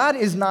 God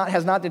has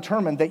not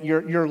determined that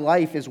your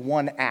life is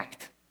one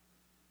act,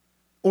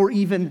 or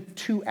even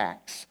 2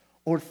 acts,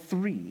 or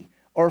 3,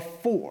 or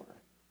 4.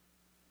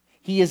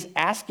 He is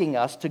asking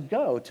us to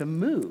go, to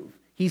move.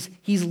 He's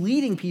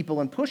leading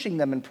people and pushing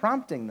them and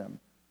prompting them.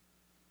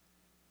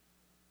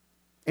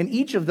 And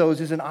each of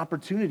those is an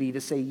opportunity to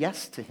say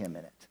yes to him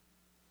in it.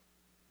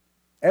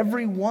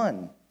 Every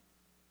one.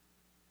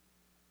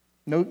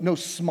 No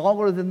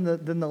smaller than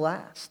the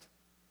last.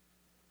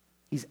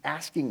 He's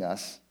asking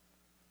us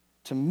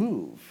to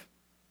move.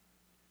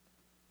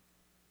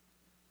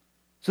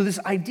 So this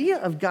idea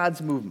of God's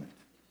movement,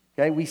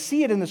 okay, we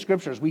see it in the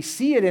scriptures. We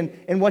see it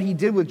in what he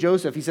did with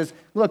Joseph. He says,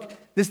 look,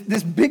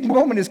 this big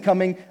moment is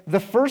coming, the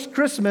first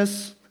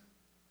Christmas,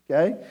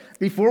 okay,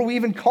 before we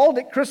even called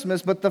it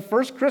Christmas, but the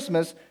first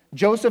Christmas,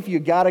 Joseph, you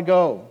got to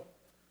go.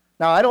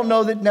 Now, I don't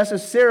know that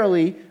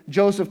necessarily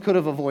Joseph could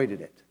have avoided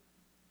it,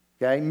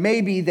 okay?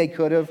 Maybe they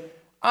could have.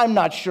 I'm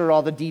not sure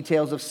all the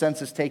details of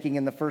census taking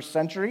in the first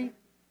century,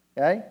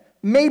 okay?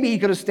 Maybe he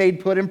could have stayed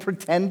put and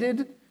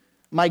pretended.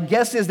 My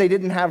guess is they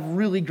didn't have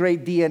really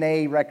great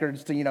DNA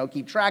records to,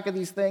 keep track of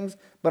these things,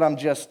 but I'm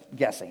just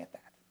guessing at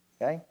that,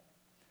 okay?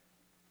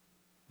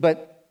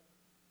 But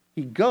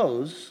he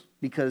goes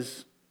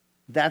because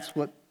that's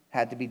what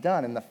had to be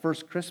done, and the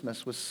first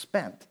Christmas was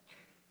spent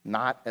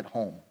not at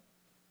home.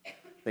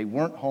 They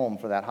weren't home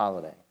for that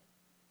holiday,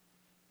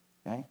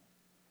 okay?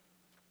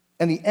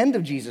 And the end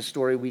of Jesus'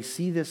 story, we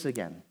see this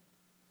again.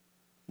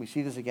 We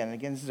see this again. And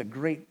again, this is a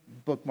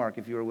great bookmark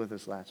if you were with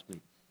us last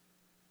week.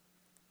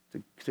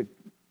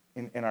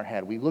 In our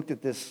head. We looked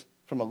at this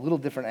from a little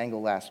different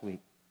angle last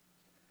week.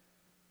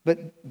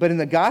 But in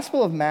the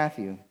Gospel of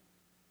Matthew,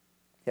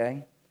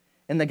 okay?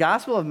 In the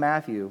Gospel of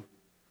Matthew,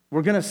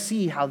 we're going to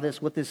see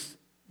what this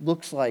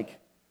looks like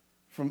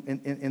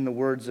in the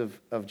words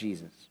of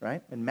Jesus,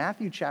 right? In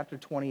Matthew chapter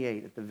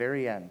 28, at the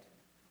very end,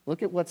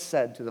 look at what's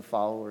said to the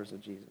followers of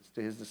Jesus,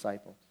 to his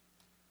disciples.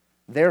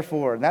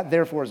 Therefore, and that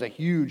therefore is a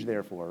huge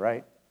therefore,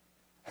 right?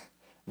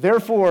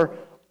 Therefore,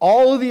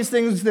 all of these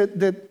things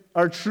that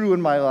are true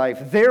in my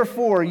life,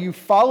 therefore you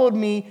followed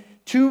me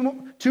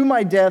to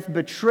my death,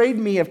 betrayed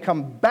me, have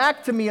come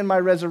back to me in my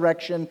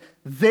resurrection.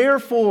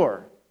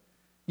 Therefore,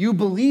 you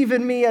believe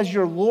in me as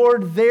your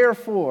Lord,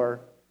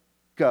 therefore,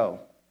 go.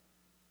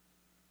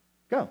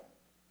 Go.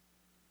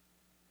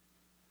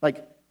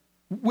 Like,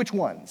 which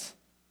ones?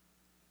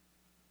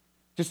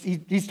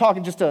 He's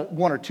talking just to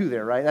 1 or 2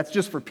 there, right? That's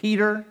just for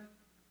Peter,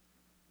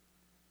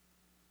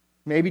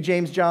 maybe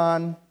James,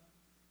 John,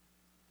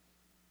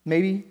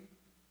 maybe.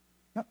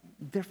 No,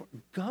 therefore,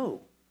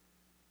 go.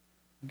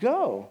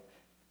 Go.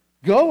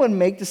 Go and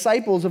make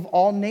disciples of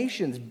all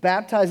nations,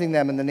 baptizing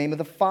them in the name of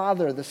the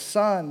Father, the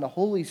Son, the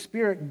Holy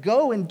Spirit.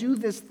 Go and do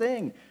this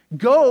thing.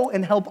 Go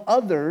and help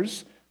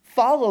others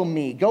follow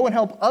me. Go and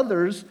help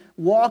others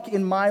walk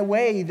in my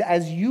way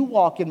as you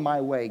walk in my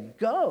way.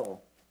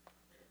 Go.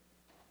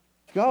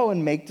 Go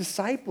and make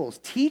disciples.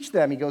 Teach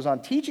them, he goes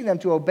on, teaching them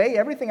to obey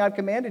everything I've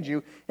commanded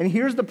you. And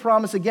here's the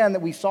promise again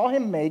that we saw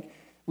him make.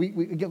 We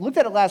looked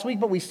at it last week,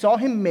 but we saw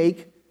him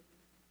make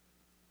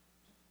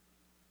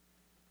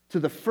to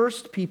the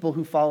first people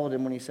who followed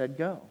him when he said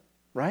go,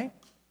 right?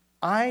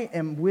 I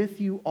am with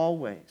you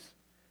always.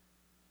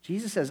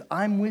 Jesus says,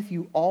 I'm with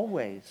you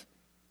always,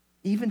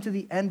 even to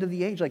the end of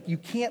the age. Like you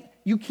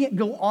can't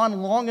go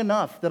on long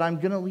enough that I'm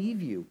going to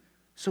leave you.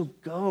 So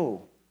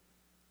go.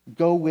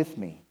 Go with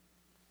me.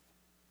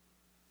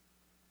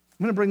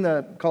 I'm going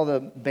to call the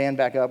band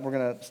back up. We're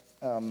going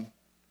to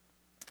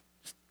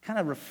just kind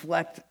of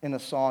reflect in a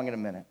song in a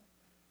minute.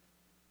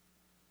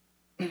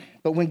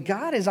 But when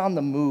God is on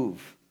the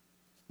move,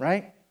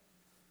 right?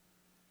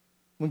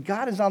 When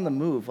God is on the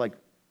move, like,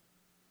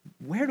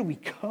 where do we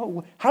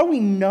go? How do we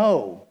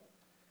know?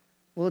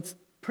 Well, it's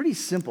pretty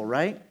simple,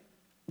 right?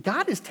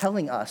 God is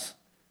telling us,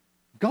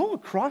 go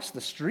across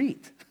the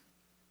street,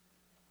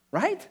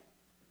 right?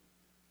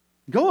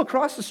 Go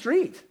across the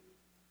street.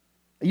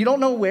 You don't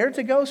know where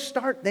to go?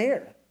 Start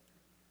there.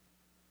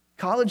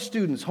 College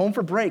students, home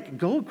for break,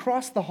 go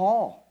across the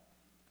hall.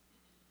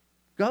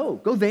 Go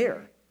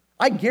there.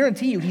 I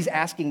guarantee you he's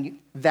asking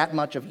that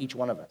much of each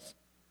one of us.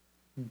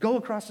 Go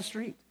across the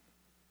street.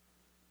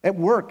 At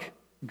work,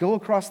 go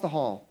across the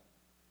hall.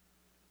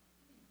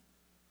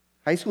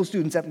 High school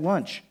students at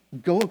lunch,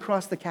 go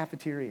across the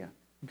cafeteria.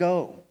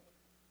 Go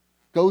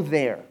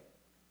there.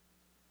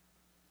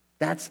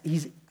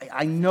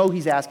 I know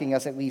he's asking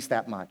us at least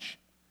that much.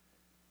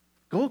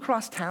 Go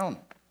across town.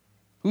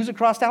 Who's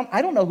across town?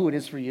 I don't know who it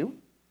is for you.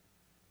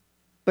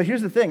 But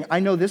here's the thing, I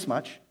know this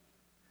much.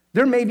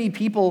 There may be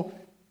people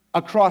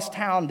across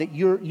town that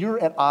you're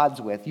at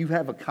odds with, you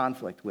have a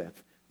conflict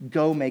with.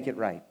 Go make it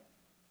right.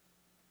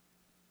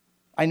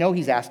 I know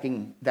he's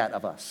asking that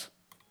of us.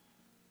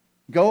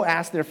 Go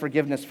ask their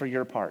forgiveness for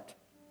your part.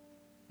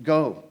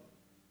 Go,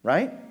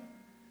 right?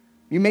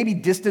 You may be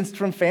distanced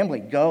from family.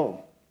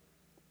 Go.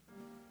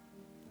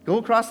 Go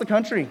across the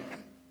country.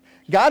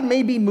 God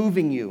may be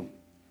moving you.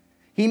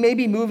 He may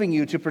be moving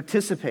you to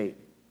participate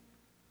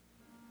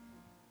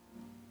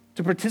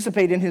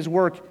in his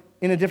work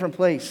in a different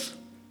place.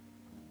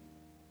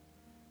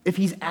 If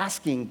he's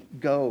asking,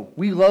 go.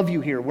 We love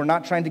you here. We're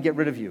not trying to get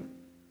rid of you.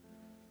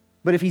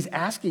 But if he's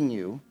asking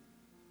you,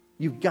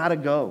 you've got to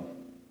go.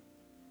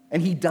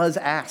 And he does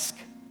ask.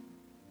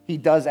 He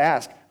does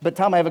ask. But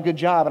Tom, I have a good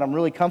job and I'm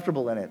really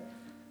comfortable in it.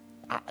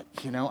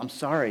 I'm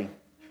sorry.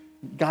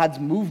 God's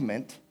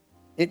movement,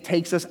 it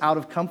takes us out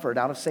of comfort,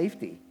 out of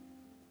safety.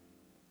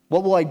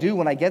 What will I do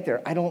when I get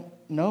there? I don't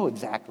know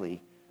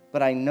exactly.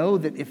 But I know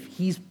that if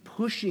he's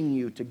pushing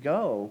you to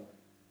go,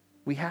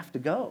 we have to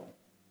go.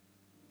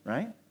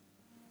 Right?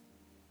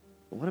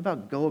 But what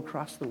about go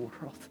across the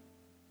world?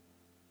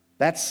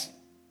 That's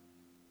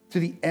to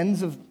the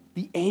ends of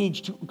the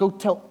age, to go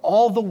tell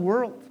all the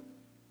world.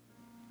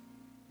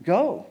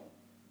 Go.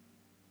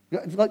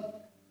 Like,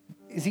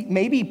 is he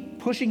maybe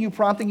pushing you,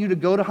 prompting you to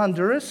go to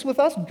Honduras with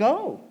us?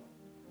 Go.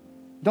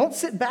 Don't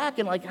sit back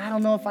and I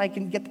don't know if I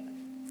can get...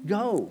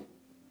 Go.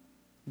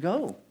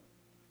 Go.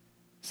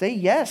 Say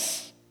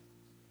yes.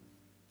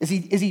 Is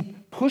he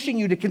pushing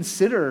you to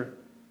consider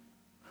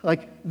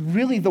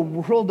really the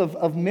world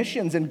of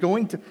missions and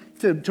going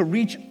to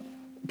reach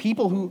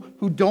people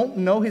who don't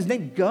know his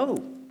name?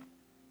 Go.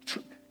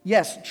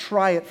 Yes,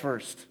 try it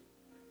first.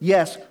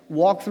 Yes,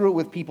 walk through it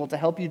with people to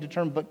help you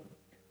determine,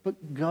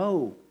 but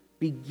go.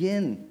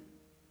 Begin.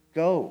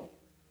 Go.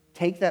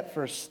 Take that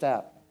first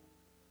step.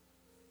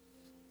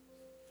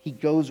 He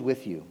goes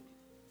with you.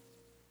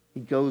 He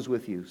goes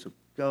with you, so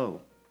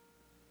go.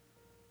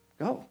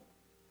 Go.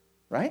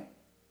 Right?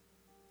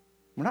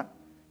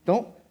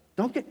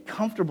 Don't get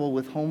comfortable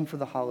with home for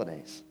the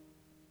holidays.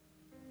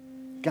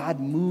 God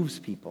moves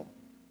people.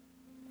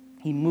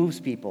 He moves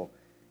people,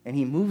 and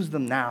he moves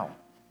them now.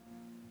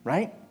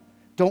 Right?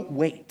 Don't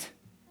wait.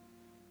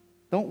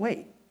 Don't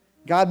wait.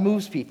 God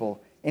moves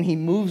people, and he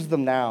moves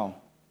them now.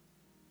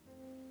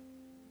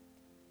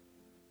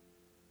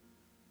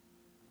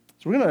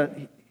 So we're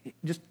going to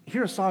just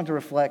hear a song to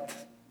reflect.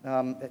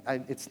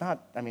 It's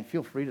not,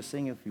 feel free to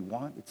sing if you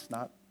want. It's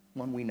not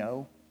one we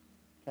know,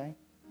 okay?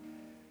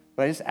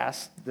 But I just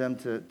asked them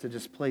to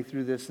just play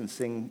through this and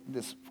sing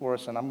this for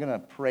us, and I'm going to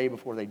pray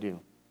before they do.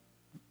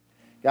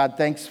 God,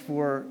 thanks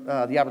for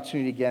the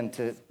opportunity again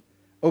to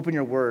open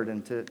your word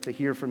and to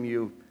hear from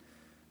you.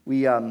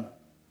 We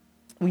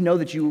know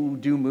that you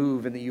do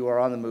move and that you are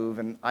on the move,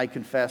 and I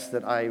confess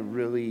that I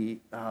really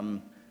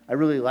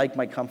like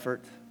my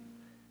comfort,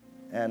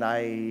 and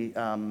I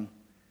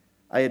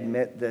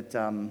admit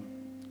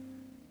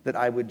that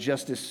I would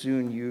just as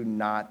soon you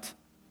not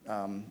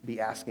be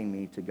asking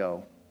me to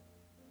go.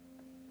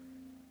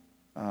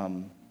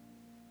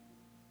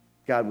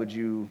 God, would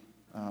you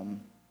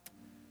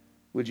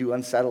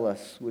unsettle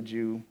us? Would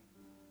you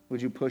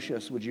push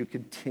us? Would you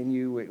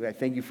continue? I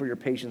thank you for your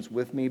patience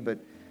with me, but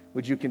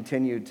would you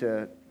continue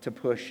to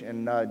push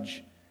and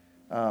nudge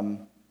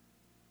and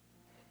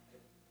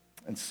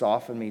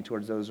soften me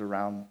towards those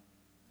around?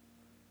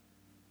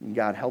 And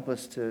God, help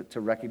us to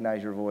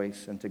recognize your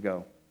voice and to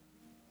go.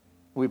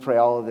 We pray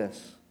all of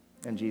this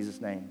in Jesus'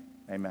 name.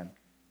 Amen.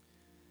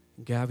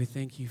 God, we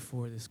thank you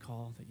for this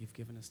call that you've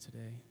given us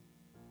today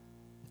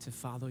to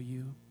follow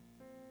you.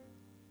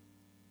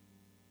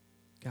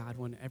 God,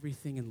 when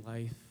everything in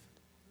life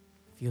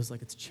feels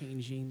like it's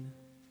changing,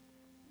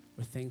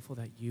 we're thankful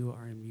that you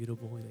are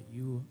immutable, that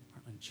you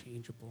are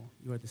unchangeable.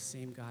 You are the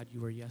same God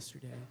you were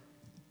yesterday,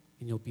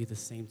 and you'll be the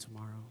same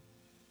tomorrow.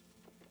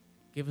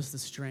 Give us the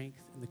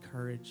strength and the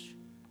courage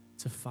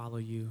to follow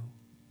you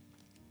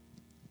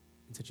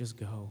and to just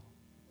go,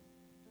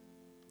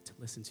 to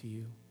listen to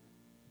you,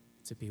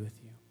 to be with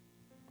you.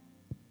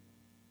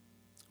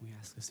 We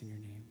ask this in your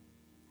name.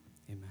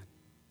 Amen.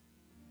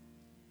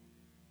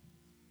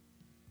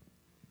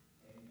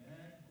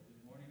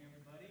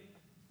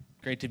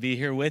 Great to be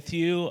here with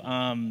you.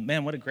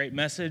 Man, what a great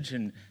message.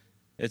 And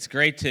it's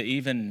great to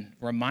even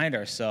remind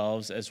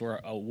ourselves as we're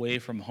away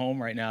from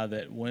home right now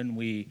that when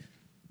we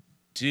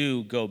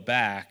do go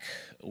back,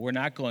 we're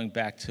not going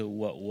back to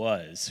what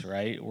was,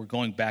 right? We're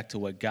going back to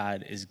what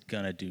God is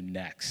going to do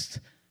next,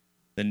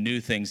 the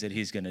new things that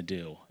he's going to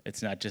do.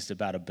 It's not just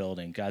about a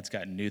building. God's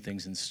got new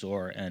things in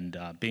store, and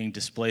being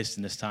displaced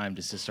in this time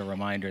is just a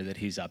reminder that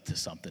he's up to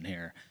something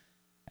here,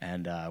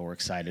 and we're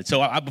excited.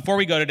 So before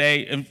we go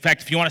today, in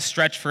fact, if you want to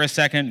stretch for a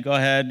second, go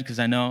ahead, because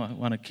I know I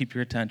want to keep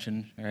your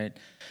attention, all right?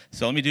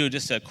 So let me do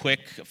just a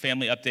quick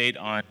family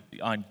update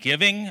on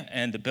giving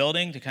and the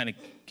building to kind of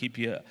keep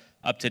you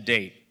up to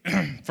date.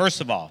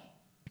 First of all,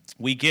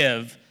 we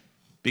give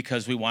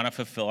because we want to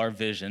fulfill our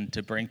vision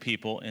to bring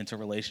people into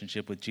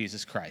relationship with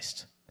Jesus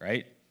Christ,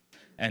 right?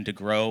 And to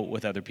grow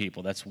with other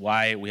people. That's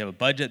why we have a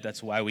budget.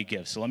 That's why we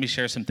give. So let me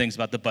share some things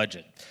about the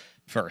budget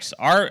first.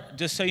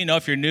 Just so you know,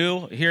 if you're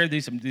new here,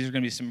 these are going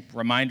to be some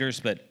reminders,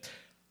 but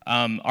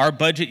our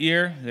budget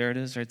year, there it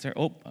is right there.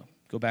 Oh,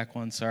 go back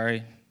one,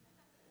 sorry.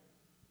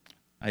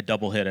 I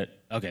double hit it.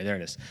 Okay, there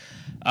it is.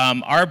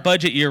 Our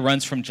budget year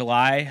runs from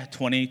July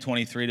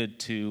 2023 to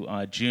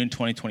June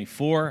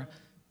 2024.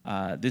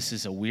 This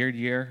is a weird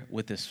year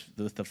with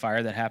the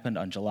fire that happened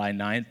on July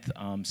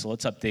 9th. So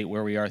let's update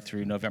where we are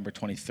through November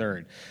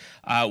 23rd.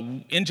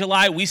 In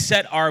July, we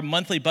set our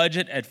monthly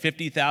budget at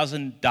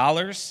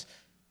 $50,000.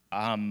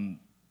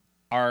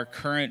 Our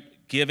current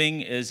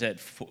giving is at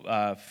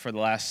for the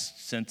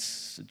last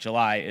since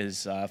July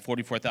is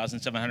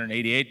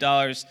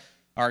 $44,788.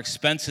 Our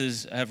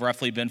expenses have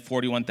roughly been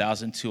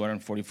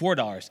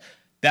 $41,244.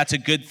 That's a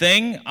good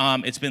thing.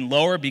 It's been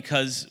lower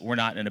because we're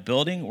not in a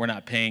building. We're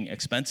not paying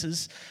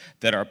expenses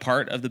that are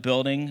part of the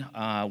building.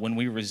 When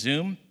we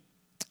resume,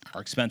 our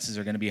expenses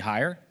are going to be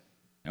higher,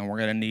 and we're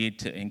going to need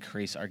to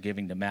increase our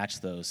giving to match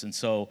those. And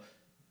so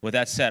with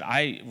that said,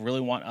 I really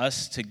want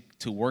us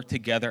to work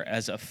together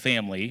as a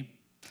family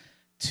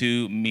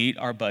to meet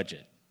our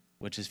budget,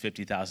 which is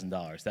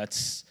 $50,000.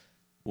 That's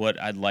what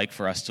I'd like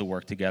for us to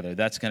work together.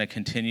 That's going to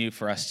continue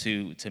for us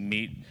to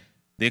meet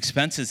the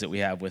expenses that we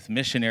have with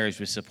missionaries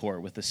we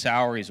support, with the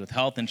salaries, with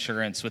health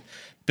insurance, with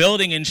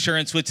building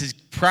insurance, which is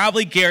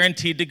probably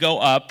guaranteed to go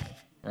up,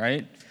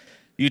 right?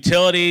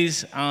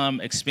 Utilities,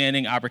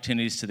 expanding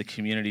opportunities to the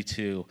community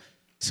too.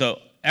 So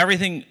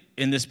everything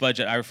in this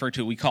budget I refer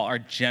to, we call our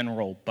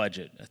general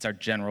budget. That's our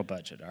general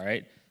budget, all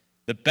right?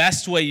 The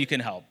best way you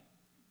can help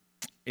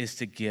is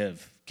to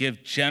give.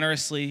 Give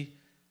generously,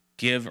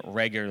 give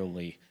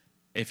regularly.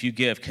 If you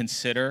give,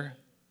 consider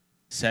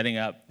setting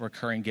up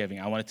recurring giving.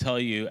 I want to tell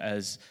you,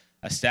 as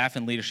a staff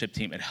and leadership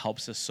team, it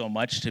helps us so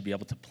much to be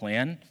able to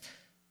plan.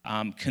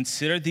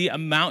 Consider the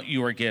amount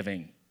you are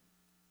giving.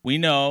 We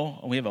know,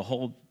 and we have a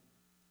whole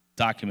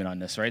document on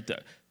this, right?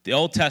 The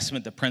Old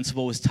Testament, the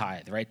principle was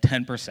tithe, right?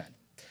 10%.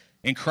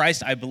 In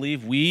Christ, I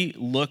believe we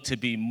look to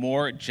be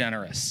more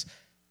generous.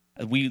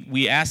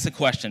 We ask the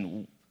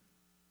question,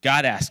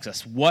 God asks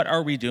us, what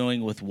are we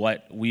doing with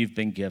what we've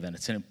been given?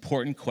 It's an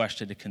important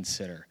question to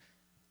consider.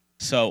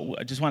 So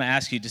I just want to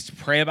ask you just to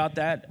pray about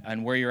that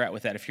and where you're at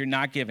with that. If you're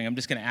not giving, I'm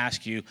just going to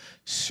ask you,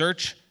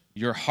 search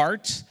your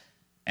heart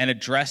and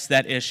address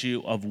that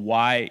issue of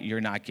why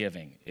you're not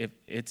giving.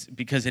 It's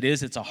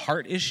a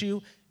heart issue,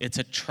 it's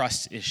a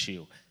trust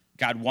issue.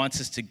 God wants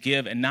us to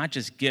give, and not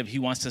just give, he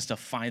wants us to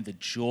find the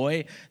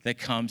joy that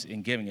comes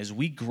in giving. As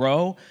we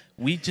grow,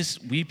 we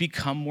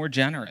become more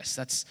generous.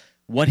 That's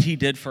what he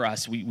did for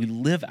us. We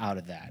live out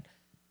of that.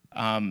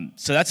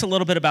 So that's a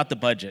little bit about the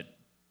budget.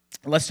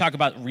 Let's talk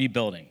about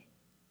rebuilding.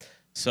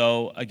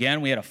 So again,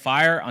 we had a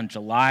fire on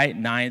July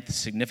 9th,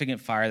 significant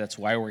fire. That's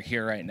why we're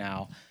here right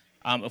now.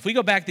 If we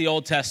go back to the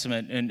Old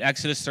Testament, in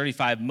Exodus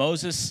 35,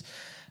 Moses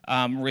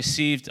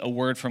received a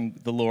word from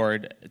the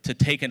Lord to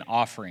take an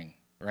offering,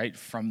 right,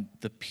 from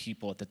the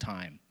people at the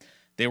time.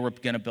 They were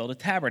going to build a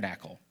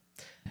tabernacle.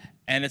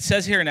 And it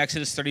says here in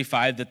Exodus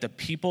 35 that the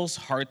people's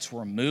hearts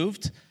were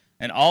moved,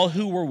 and all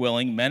who were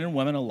willing, men and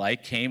women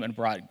alike, came and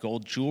brought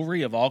gold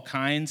jewelry of all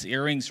kinds,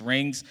 earrings,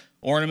 rings,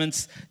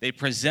 ornaments. They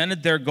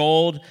presented their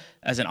gold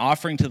as an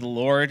offering to the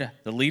Lord.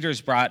 The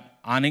leaders brought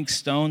onyx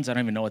stones, I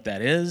don't even know what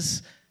that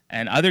is,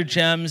 and other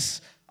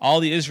gems. All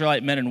the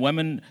Israelite men and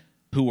women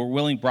who were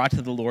willing brought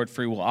to the Lord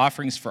free will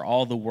offerings for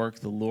all the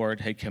work the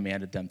Lord had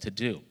commanded them to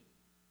do.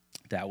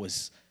 That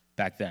was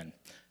back then.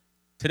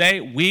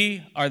 Today,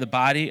 we are the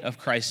body of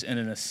Christ, and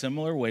in a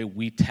similar way,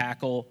 we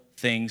tackle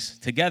things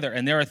together.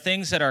 And there are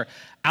things that are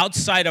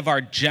outside of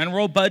our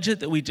general budget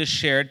that we just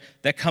shared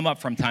that come up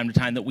from time to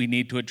time that we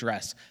need to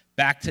address.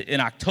 In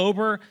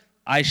October,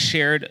 I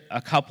shared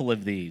a couple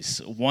of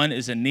these. One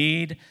is a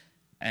need,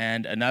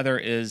 and another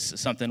is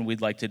something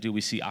we'd like to do.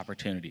 We see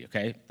opportunity,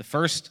 okay? The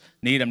first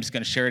need, I'm just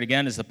going to share it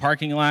again, is the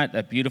parking lot,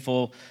 that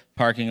beautiful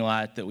parking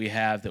lot that we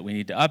have that we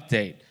need to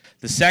update.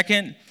 The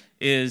second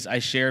is, I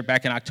shared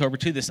back in October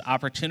too, this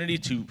opportunity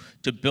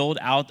to build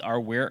out our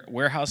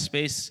warehouse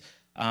space.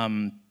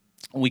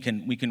 We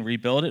can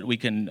rebuild it. We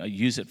can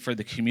use it for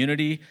the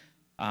community.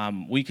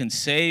 We can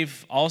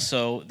save.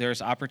 Also,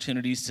 there's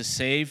opportunities to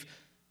save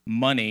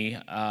money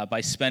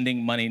by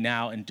spending money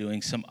now and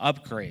doing some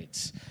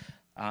upgrades.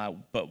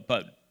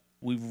 But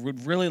we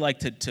would really like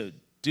to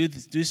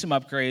do some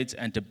upgrades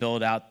and to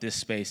build out this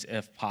space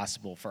if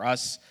possible. For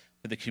us,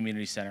 for the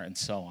community center, and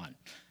so on.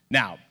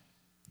 Now,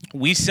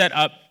 we set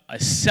up a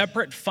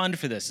separate fund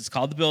for this. It's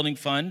called the Building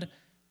Fund,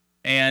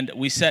 and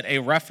we set a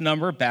rough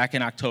number back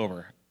in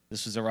October.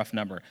 This was a rough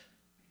number,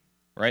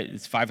 right?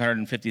 It's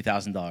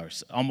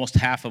 $550,000, almost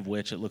half of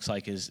which it looks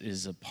like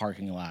is a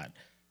parking lot.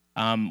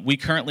 We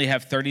currently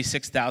have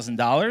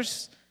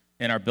 $36,000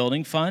 in our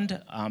building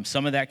fund.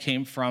 Some of that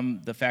came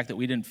from the fact that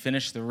we didn't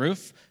finish the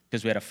roof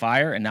because we had a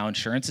fire, and now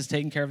insurance is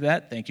taking care of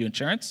that. Thank you,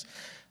 insurance.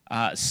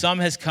 Some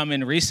has come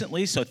in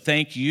recently, so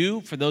thank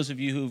you for those of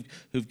you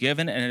who've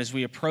given. And as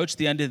we approach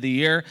the end of the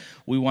year,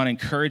 we want to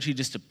encourage you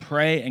just to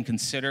pray and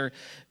consider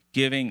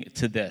giving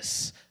to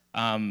this.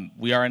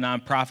 We are a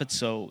nonprofit,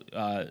 so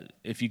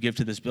if you give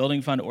to this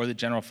building fund or the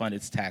general fund,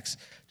 it's tax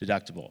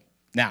deductible.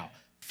 Now,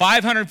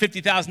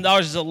 $550,000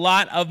 is a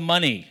lot of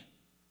money.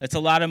 It's a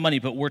lot of money,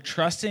 but we're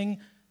trusting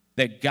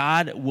that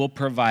God will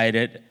provide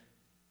it.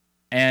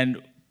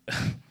 And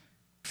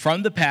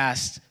from the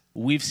past,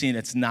 we've seen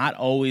it's not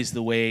always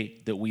the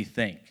way that we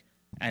think.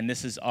 And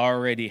this is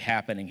already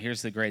happening.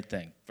 Here's the great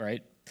thing,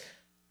 right?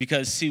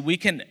 Because, see, we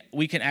can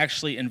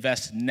actually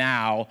invest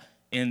now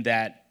in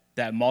that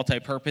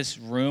multi-purpose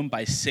room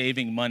by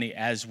saving money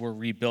as we're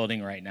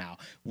rebuilding right now.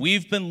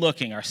 We've been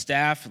looking, our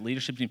staff,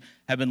 leadership team,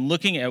 have been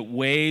looking at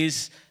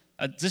ways,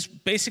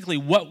 just basically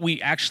what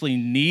we actually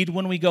need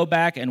when we go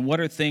back and what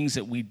are things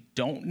that we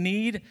don't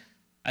need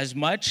as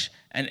much.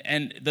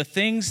 And the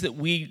things that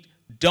we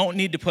don't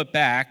need to put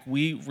back,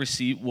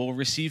 we'll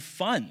receive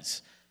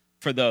funds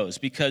for those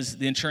because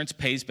the insurance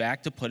pays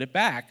back to put it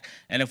back.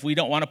 And if we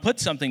don't want to put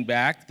something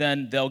back,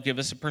 then they'll give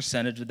us a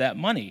percentage of that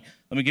money.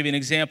 Let me give you an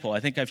example. I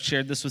think I've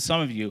shared this with some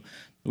of you.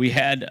 We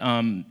had,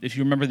 if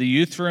you remember the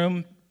youth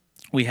room,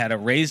 we had a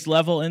raised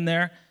level in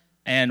there.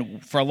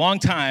 And for a long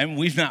time,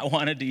 we've not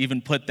wanted to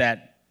even put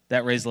that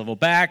raised level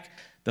back.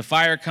 The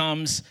fire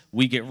comes,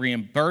 we get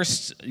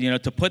reimbursed,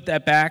 to put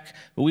that back.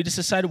 But we just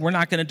decided we're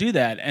not going to do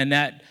that. And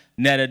that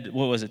netted,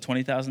 what was it,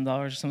 $20,000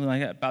 or something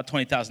like that? About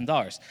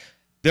 $20,000.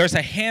 There's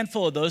a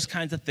handful of those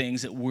kinds of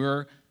things that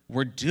we're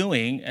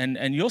doing,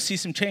 and you'll see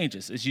some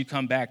changes as you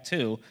come back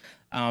too.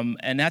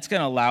 And that's going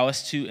to allow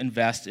us to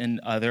invest in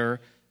other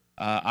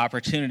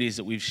opportunities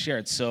that we've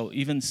shared. So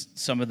even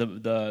some of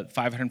the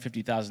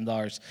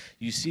 $550,000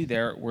 you see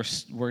there,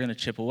 we're going to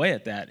chip away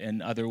at that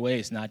in other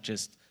ways, not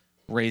just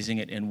raising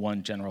it in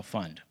one general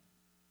fund.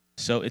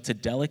 So it's a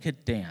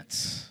delicate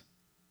dance.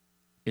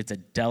 It's a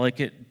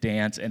delicate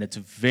dance, and it's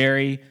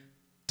very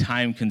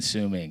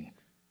time-consuming.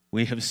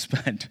 We have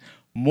spent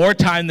more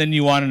time than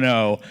you want to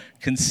know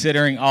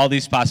considering all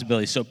these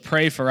possibilities. So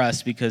pray for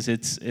us because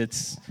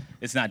it's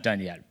not done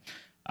yet.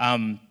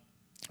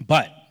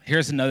 But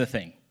here's another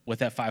thing with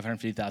that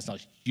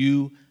 $550,000.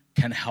 You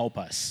can help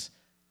us.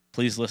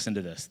 Please listen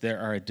to this. There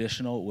are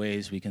additional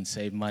ways we can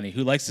save money.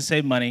 Who likes to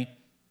save money?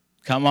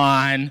 Come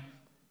on,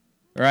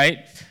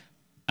 right?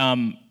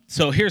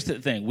 So here's the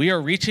thing. We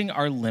are reaching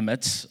our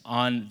limits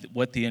on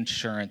what the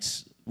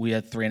insurance, we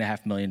had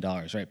 $3.5 million,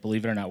 right?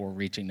 Believe it or not, we're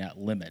reaching that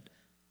limit,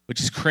 which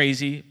is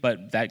crazy,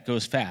 but that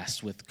goes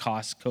fast with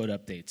cost code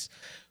updates.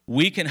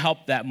 We can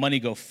help that money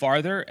go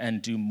farther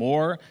and do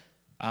more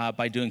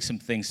by doing some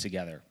things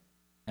together.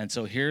 And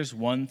so here's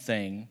one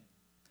thing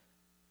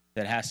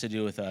that has to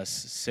do with us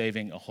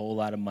saving a whole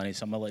lot of money.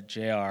 So I'm going to let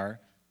JR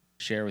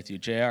share with you.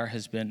 JR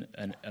has been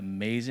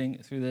amazing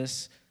through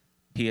this.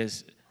 He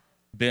has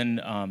been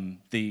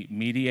the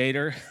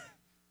mediator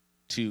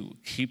to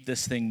keep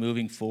this thing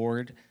moving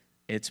forward.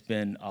 It's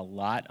been a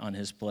lot on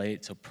his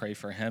plate, so pray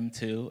for him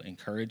too,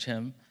 encourage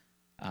him,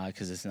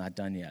 because it's not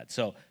done yet.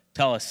 So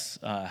tell us,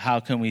 how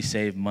can we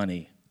save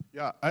money?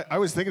 Yeah, I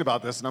was thinking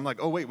about this, and I'm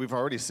like, oh, wait, we've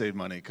already saved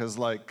money, because,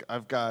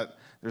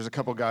 there's a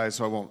couple guys,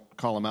 so I won't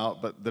call them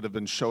out, but that have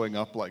been showing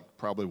up,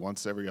 probably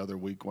once every other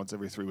week, once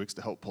every 3 weeks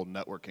to help pull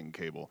networking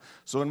cable.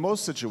 So in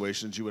most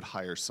situations, you would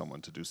hire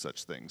someone to do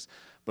such things,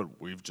 but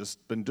we've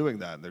just been doing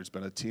that, and there's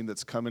been a team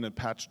that's come in and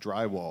patched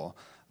drywall.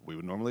 We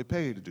would normally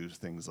pay to do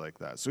things like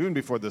that. So even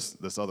before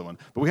this other one.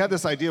 But we had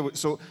this idea,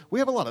 so we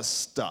have a lot of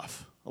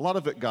stuff. A lot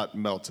of it got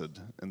melted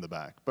in the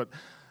back, but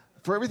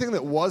for everything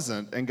that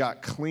wasn't and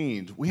got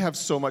cleaned, we have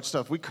so much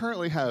stuff. We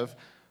currently have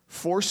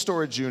 4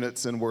 storage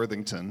units in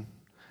Worthington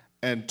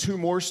and 2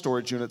 more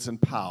storage units in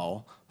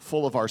Powell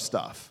full of our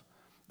stuff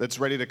that's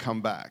ready to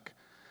come back.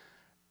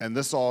 And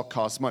this all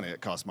costs money.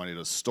 It costs money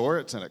to store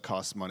it, and it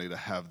costs money to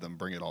have them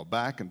bring it all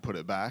back and put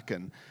it back.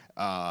 And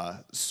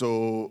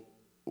so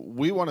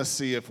we want to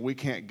see if we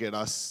can't get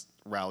us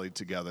rallied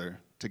together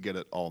to get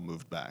it all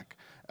moved back.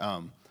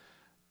 And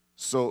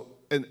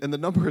the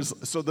number is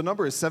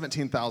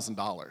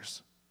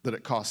 $17,000 that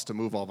it costs to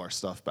move all of our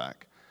stuff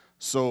back.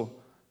 So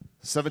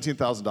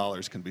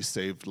 $17,000 can be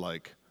saved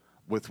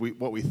with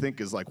what we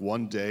think is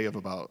one day of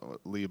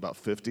about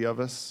 50 of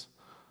us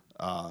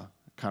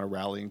kind of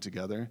rallying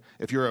together.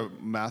 If you're a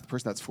math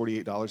person, that's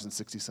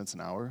 $48.60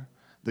 an hour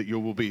that you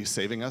will be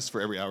saving us for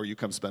every hour you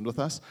come spend with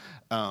us.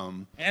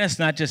 And it's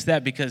not just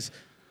that, because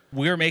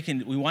we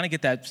want to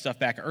get that stuff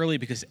back early,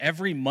 because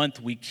every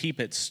month we keep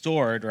it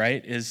stored,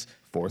 right, is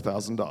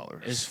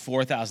 $4,000. Is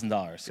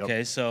 $4,000. Okay,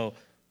 Yep. so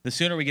the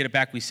sooner we get it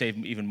back, we save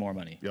even more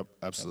money. Yep,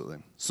 absolutely.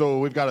 So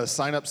we've got a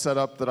sign-up set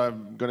up that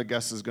I'm going to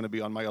guess is going to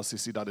be on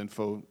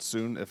mylcc.info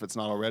soon, if it's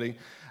not already.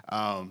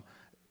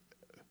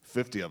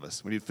 50 of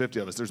us. We need 50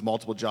 of us. There's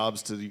multiple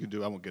jobs you can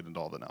do. I won't get into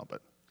all of it now,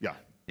 but yeah.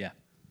 Yeah.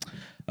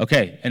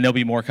 Okay, and there'll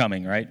be more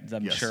coming, right?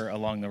 I'm Yes. sure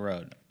along the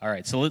road. All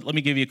right, so let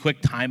me give you a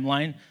quick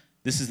timeline.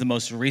 This is the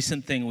most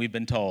recent thing we've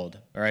been told,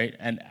 all right?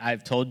 And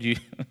I've told you,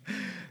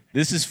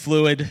 this is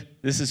fluid.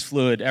 This is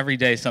fluid. Every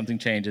day something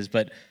changes.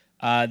 But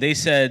they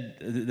said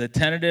the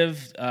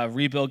tentative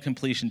rebuild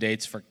completion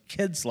dates for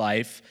Kids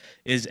Life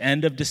is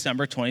end of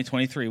December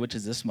 2023, which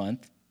is this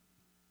month.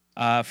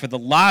 For the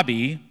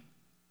lobby,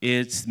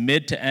 it's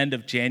mid to end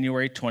of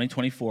January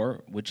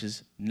 2024, which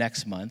is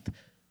next month.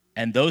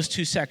 And those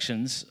two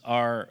sections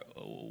are,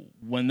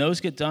 when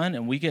those get done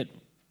and we get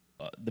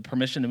the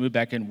permission to move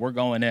back in, we're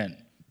going in.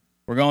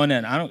 We're going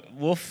in.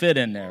 We'll fit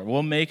in there.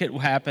 We'll make it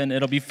happen.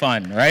 It'll be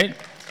fun, right?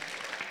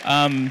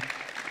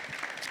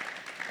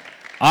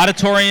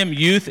 Auditorium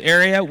youth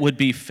area would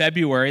be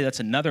February.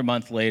 That's another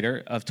month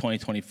later of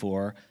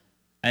 2024.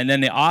 And then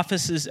the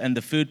offices and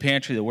the food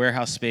pantry, the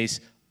warehouse space,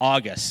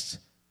 August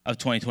of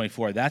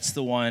 2024. That's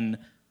the one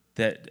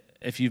that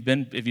if you've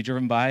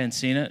driven by and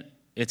seen it,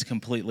 it's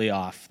completely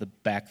off, the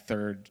back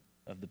third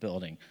of the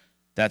building.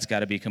 That's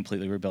got to be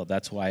completely rebuilt.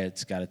 That's why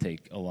it's got to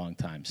take a long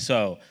time.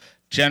 So,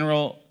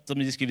 let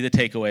me just give you the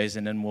takeaways,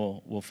 and then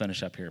we'll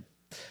finish up here.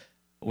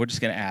 We're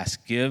just going to ask,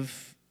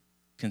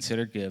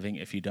 consider giving.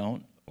 If you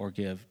don't, or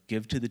give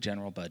to the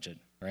general budget,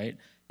 right?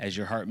 As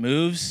your heart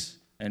moves,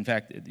 in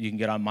fact, you can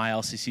get on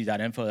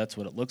mylcc.info. That's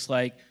what it looks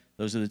like.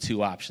 Those are the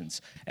two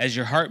options. As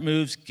your heart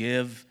moves,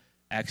 give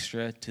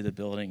extra to the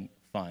building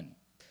fund.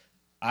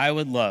 I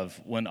would love,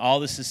 when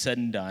all this is said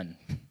and done,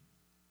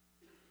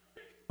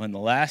 when the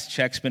last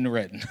check's been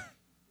written,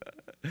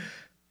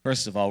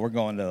 first of all, we're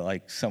going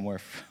to somewhere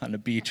on the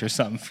beach or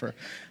something.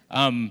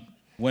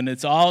 When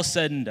it's all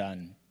said and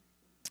done,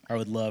 I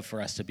would love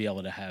for us to be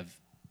able to have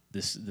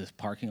this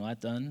parking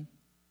lot done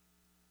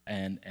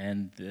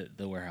and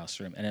the warehouse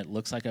room. And it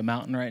looks like a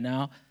mountain right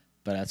now,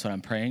 but that's what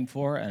I'm praying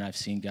for, and I've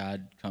seen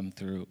God come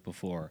through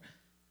before.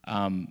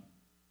 And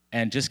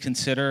just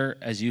consider,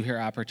 as you hear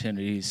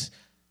opportunities,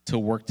 to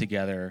work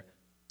together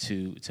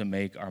to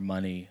make our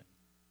money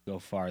go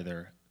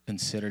farther.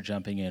 Consider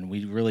jumping in.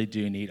 We really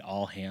do need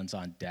all hands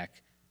on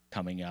deck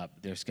coming up.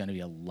 There's going to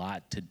be a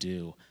lot to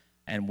do.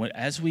 And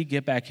as we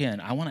get back in,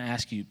 I want to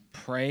ask you,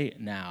 pray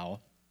now,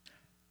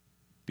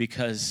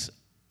 because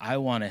I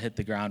want to hit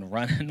the ground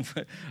running.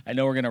 I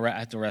know we're going to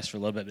have to rest for a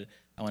little bit, but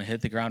I want to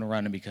hit the ground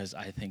running because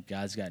I think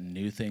God's got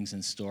new things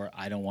in store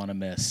I don't want to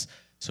miss.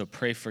 So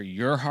pray for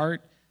your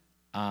heart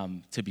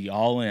to be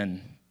all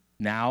in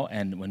now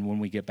and when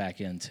we get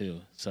back in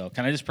too. So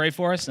can I just pray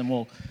for us and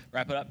we'll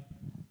wrap it up?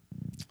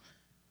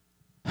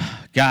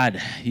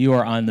 God, you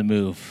are on the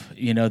move.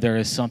 You know, there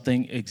is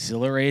something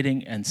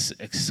exhilarating and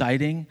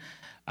exciting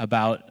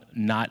about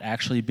not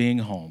actually being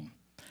home.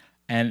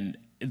 And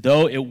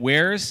though it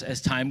wears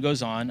as time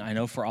goes on, I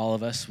know for all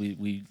of us,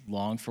 we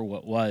long for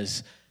what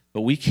was,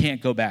 but we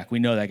can't go back. We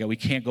know that, God. We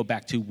can't go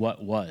back to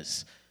what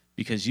was,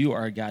 because you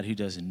are a God who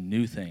does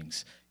new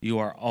things. You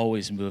are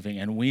always moving,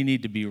 and we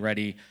need to be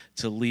ready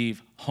to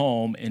leave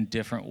home in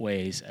different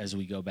ways as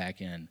we go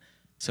back in.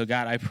 So,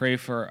 God, I pray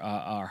for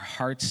our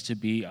hearts to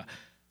be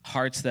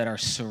hearts that are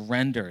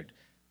surrendered,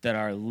 that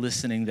are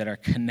listening, that are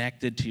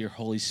connected to your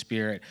Holy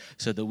Spirit,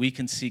 so that we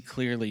can see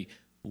clearly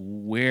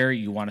where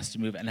you want us to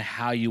move and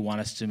how you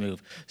want us to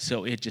move,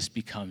 so it just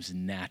becomes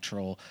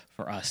natural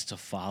for us to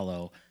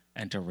follow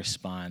and to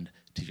respond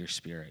to your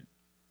Spirit.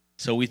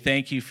 So we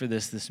thank you for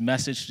this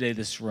message today,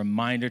 this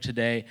reminder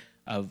today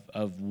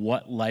of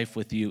what life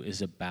with you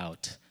is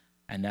about,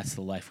 and that's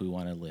the life we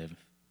want to live.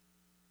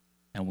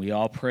 And we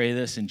all pray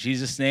this in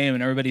Jesus' name,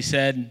 and everybody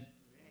said,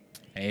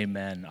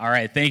 amen. All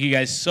right, thank you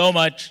guys so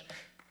much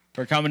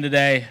for coming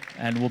today,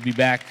 and we'll be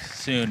back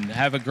soon.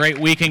 Have a great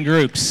week in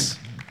groups.